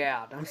easy way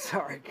out. I'm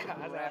sorry,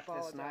 guys. Wrap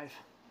this knife,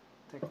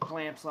 take the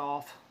clamps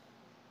off,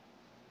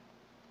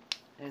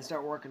 and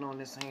start working on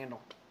this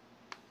handle.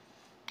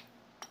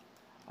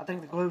 I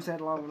think the glue's had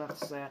long enough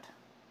to set.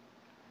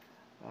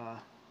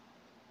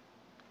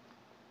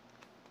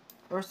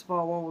 First of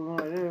all, what we're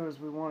going to do is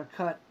we want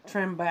to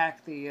trim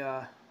back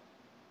the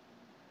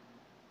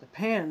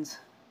pins.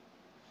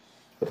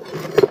 I'm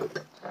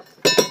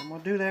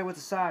going to do that with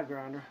the side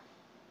grinder.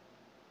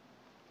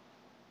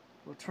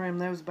 We'll trim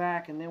those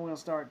back, and then we'll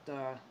start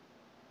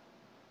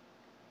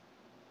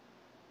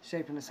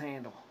shaping this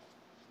handle.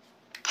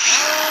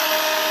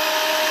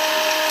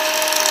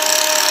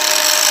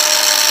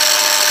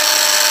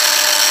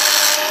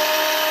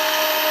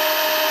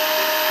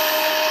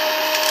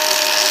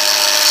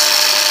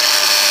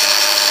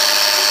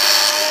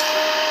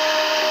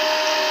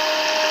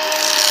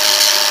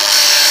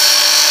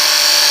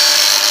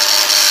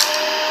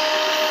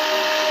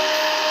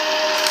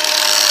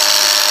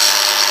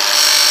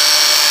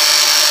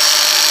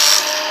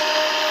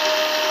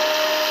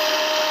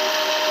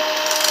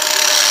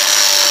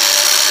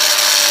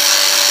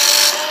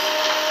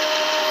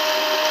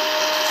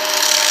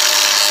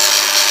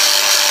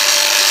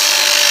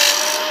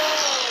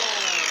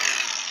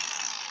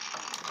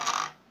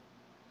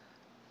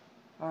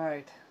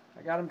 Alright,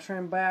 I got them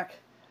trimmed back,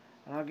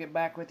 and I'll get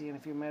back with you in a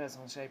few minutes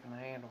on shaping the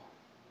handle.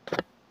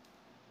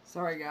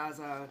 Sorry guys,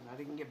 I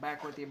didn't get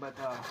back with you, but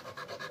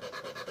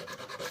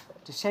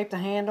to shape the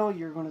handle,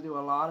 you're going to do a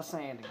lot of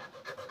sanding.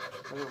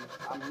 So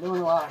I'm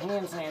doing a lot of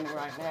hand sanding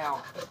right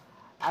now.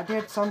 I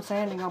did some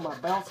sanding on my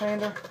belt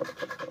sander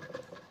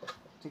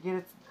to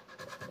get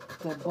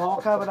the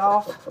bulk of it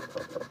off,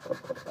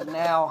 but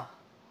now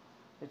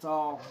it's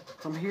all,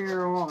 from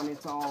here on,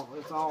 it's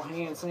all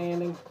hand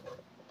sanding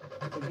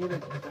to get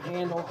the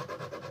handle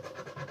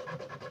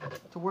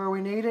to where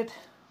we need it.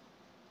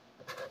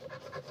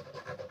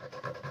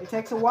 It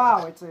takes a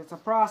while. It's a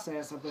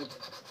process of it.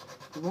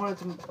 You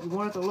want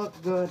it to look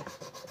good.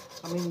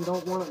 I mean, you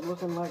don't want it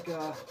looking like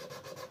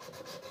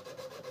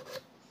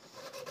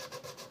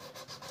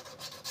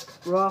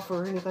rough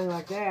or anything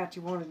like that.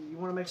 You want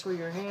to make sure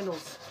your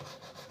handles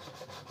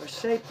are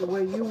shaped the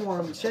way you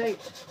want them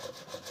shaped.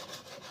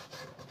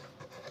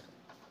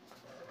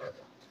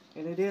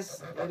 And it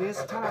is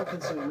time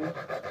consuming.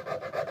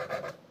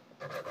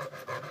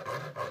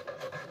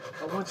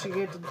 But once you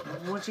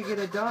get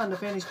it done, the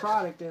finished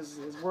product is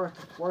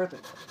worth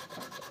it.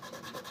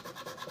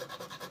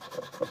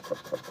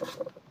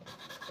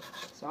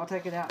 So I'll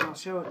take it out and I'll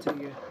show it to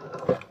you.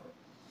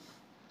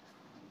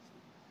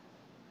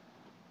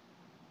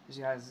 As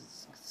you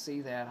guys can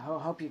see that. I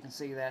hope you can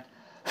see that.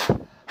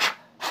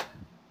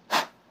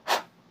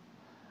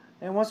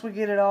 And once we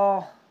get it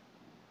all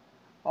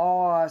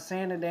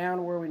sanded down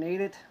to where we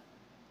need it,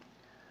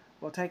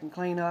 we'll take and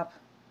clean up.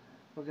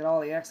 We'll get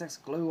all the excess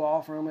glue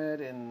off from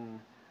it and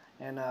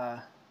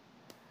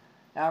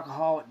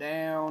alcohol it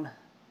down,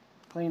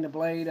 clean the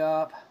blade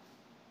up,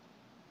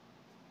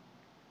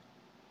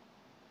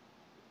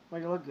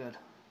 make it look good.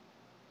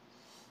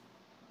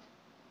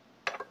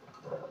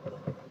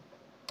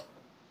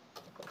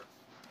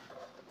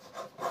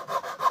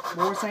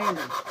 More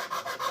sanding.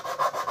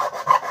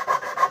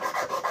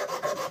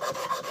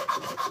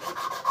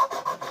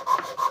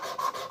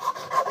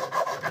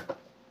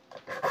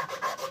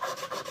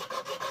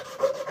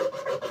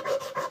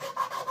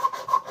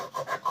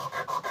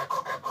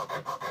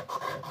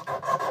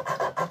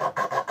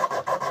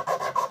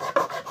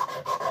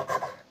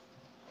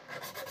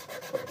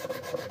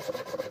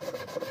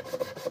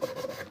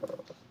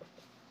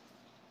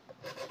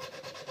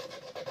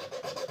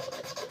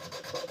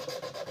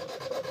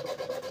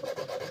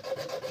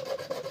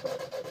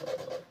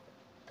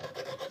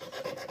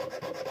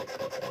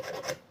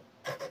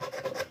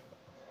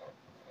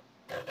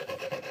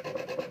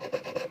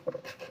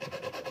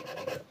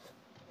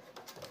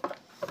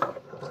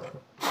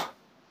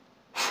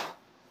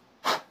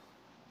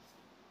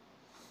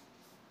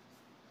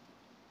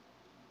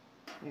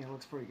 Yeah, it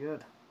looks pretty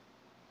good.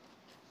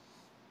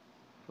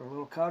 For a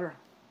little cutter.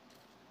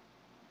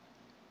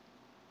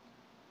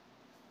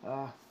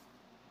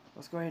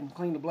 Let's go ahead and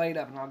clean the blade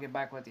up and I'll get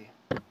back with you.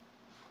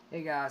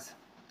 Hey guys,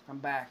 I'm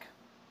back.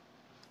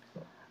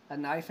 A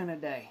knife in a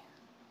day.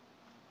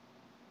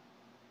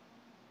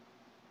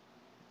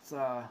 It's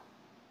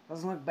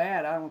doesn't look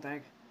bad, I don't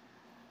think.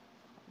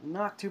 I'm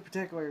not too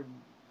particular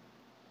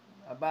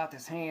about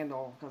this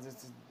handle because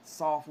it's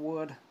soft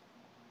wood.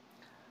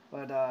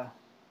 But I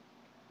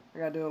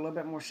gotta do a little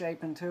bit more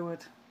shaping to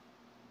it.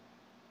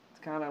 It's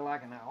kind of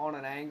like on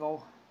an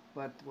angle,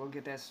 but we'll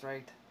get that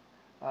straight.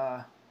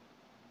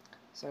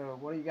 So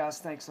what do you guys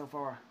think so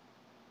far?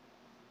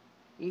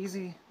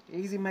 Easy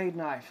made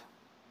knife.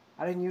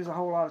 I didn't use a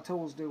whole lot of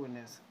tools doing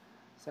this.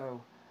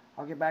 So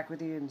I'll get back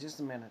with you in just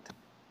a minute.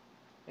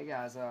 Hey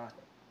guys,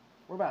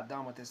 we're about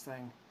done with this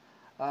thing.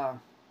 Like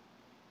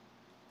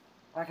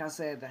I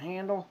said, the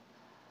handle,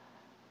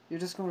 you're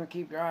just going to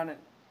keep grinding.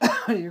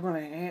 You're going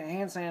to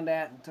hand sand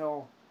that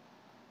until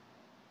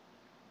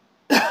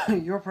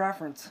your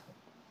preference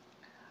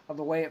of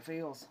the way it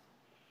feels.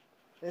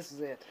 This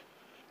is it.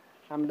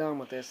 I'm done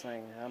with this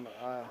thing.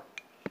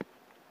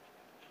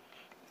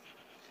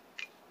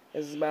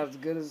 This is about as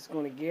good as it's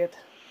going to get.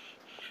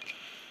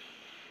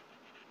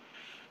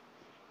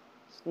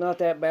 It's not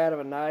that bad of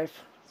a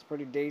knife. It's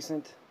pretty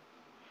decent.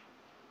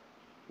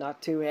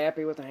 Not too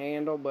happy with the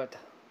handle, but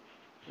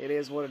it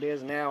is what it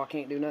is now. I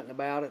can't do nothing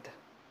about it.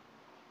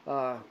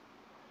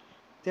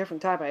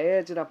 Different type of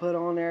edge that I put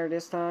on there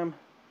this time.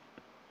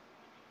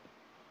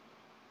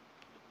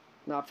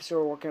 Not for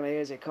sure what kind of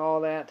edge they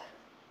call that,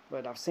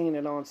 but I've seen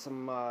it on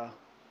some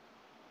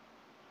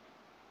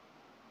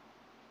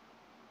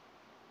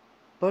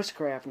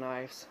bushcraft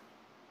knives.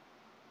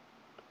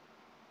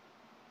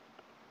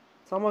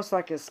 It's almost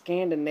like a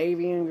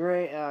Scandinavian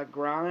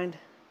grind,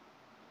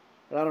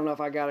 but I don't know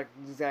if I got it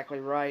exactly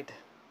right,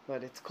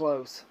 but it's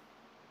close.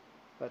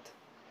 But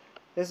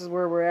this is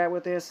where we're at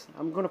with this.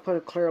 I'm going to put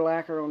a clear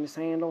lacquer on this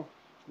handle.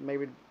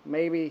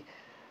 Maybe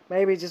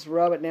just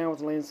rub it down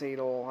with linseed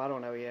oil. I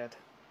don't know yet.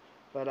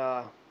 But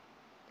I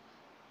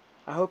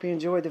hope you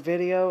enjoyed the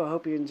video. I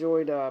hope you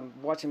enjoyed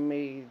watching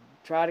me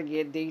try to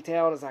get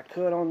detailed as I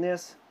could on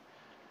this.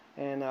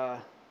 And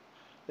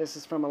this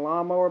is from a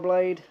lawnmower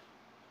blade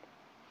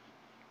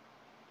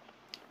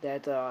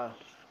that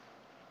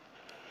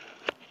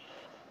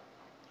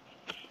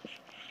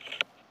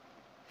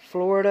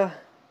Florida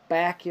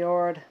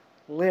Backyard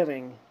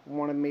Living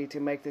wanted me to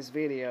make this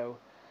video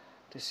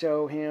to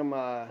show him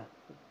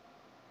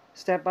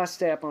step by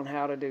step on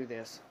how to do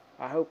this.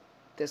 I hope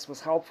this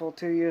was helpful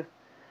to you,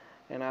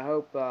 and I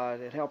hope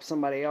it helps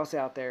somebody else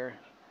out there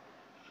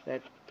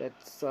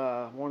that's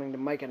wanting to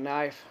make a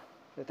knife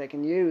that they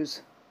can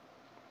use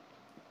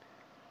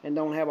and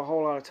don't have a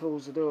whole lot of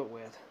tools to do it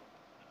with.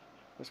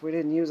 Which we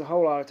didn't use a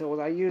whole lot of tools.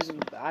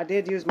 I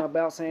did use my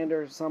belt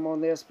sander some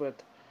on this,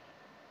 but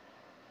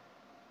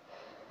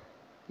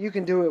you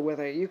can do it with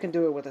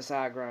a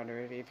side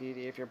grinder if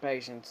you're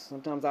patient.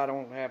 Sometimes I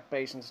don't have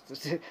patience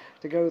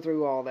to go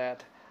through all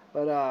that,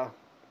 but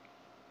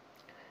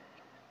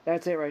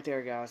that's it right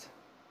there, guys.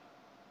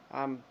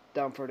 I'm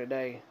done for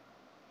today.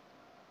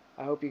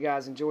 I hope you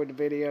guys enjoyed the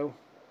video.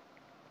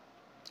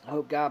 I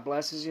hope God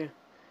blesses you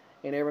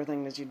in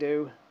everything that you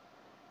do.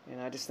 And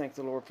I just thank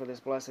the Lord for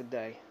this blessed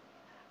day.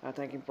 I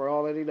thank Him for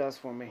all that He does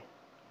for me.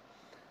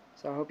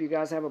 So I hope you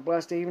guys have a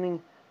blessed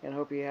evening, and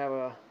hope you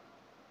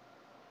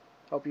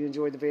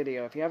enjoyed the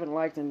video. If you haven't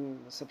liked and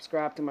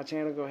subscribed to my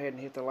channel, go ahead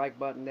and hit the like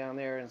button down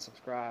there and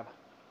subscribe.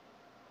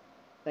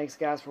 Thanks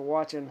guys for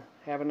watching.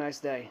 Have a nice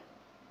day.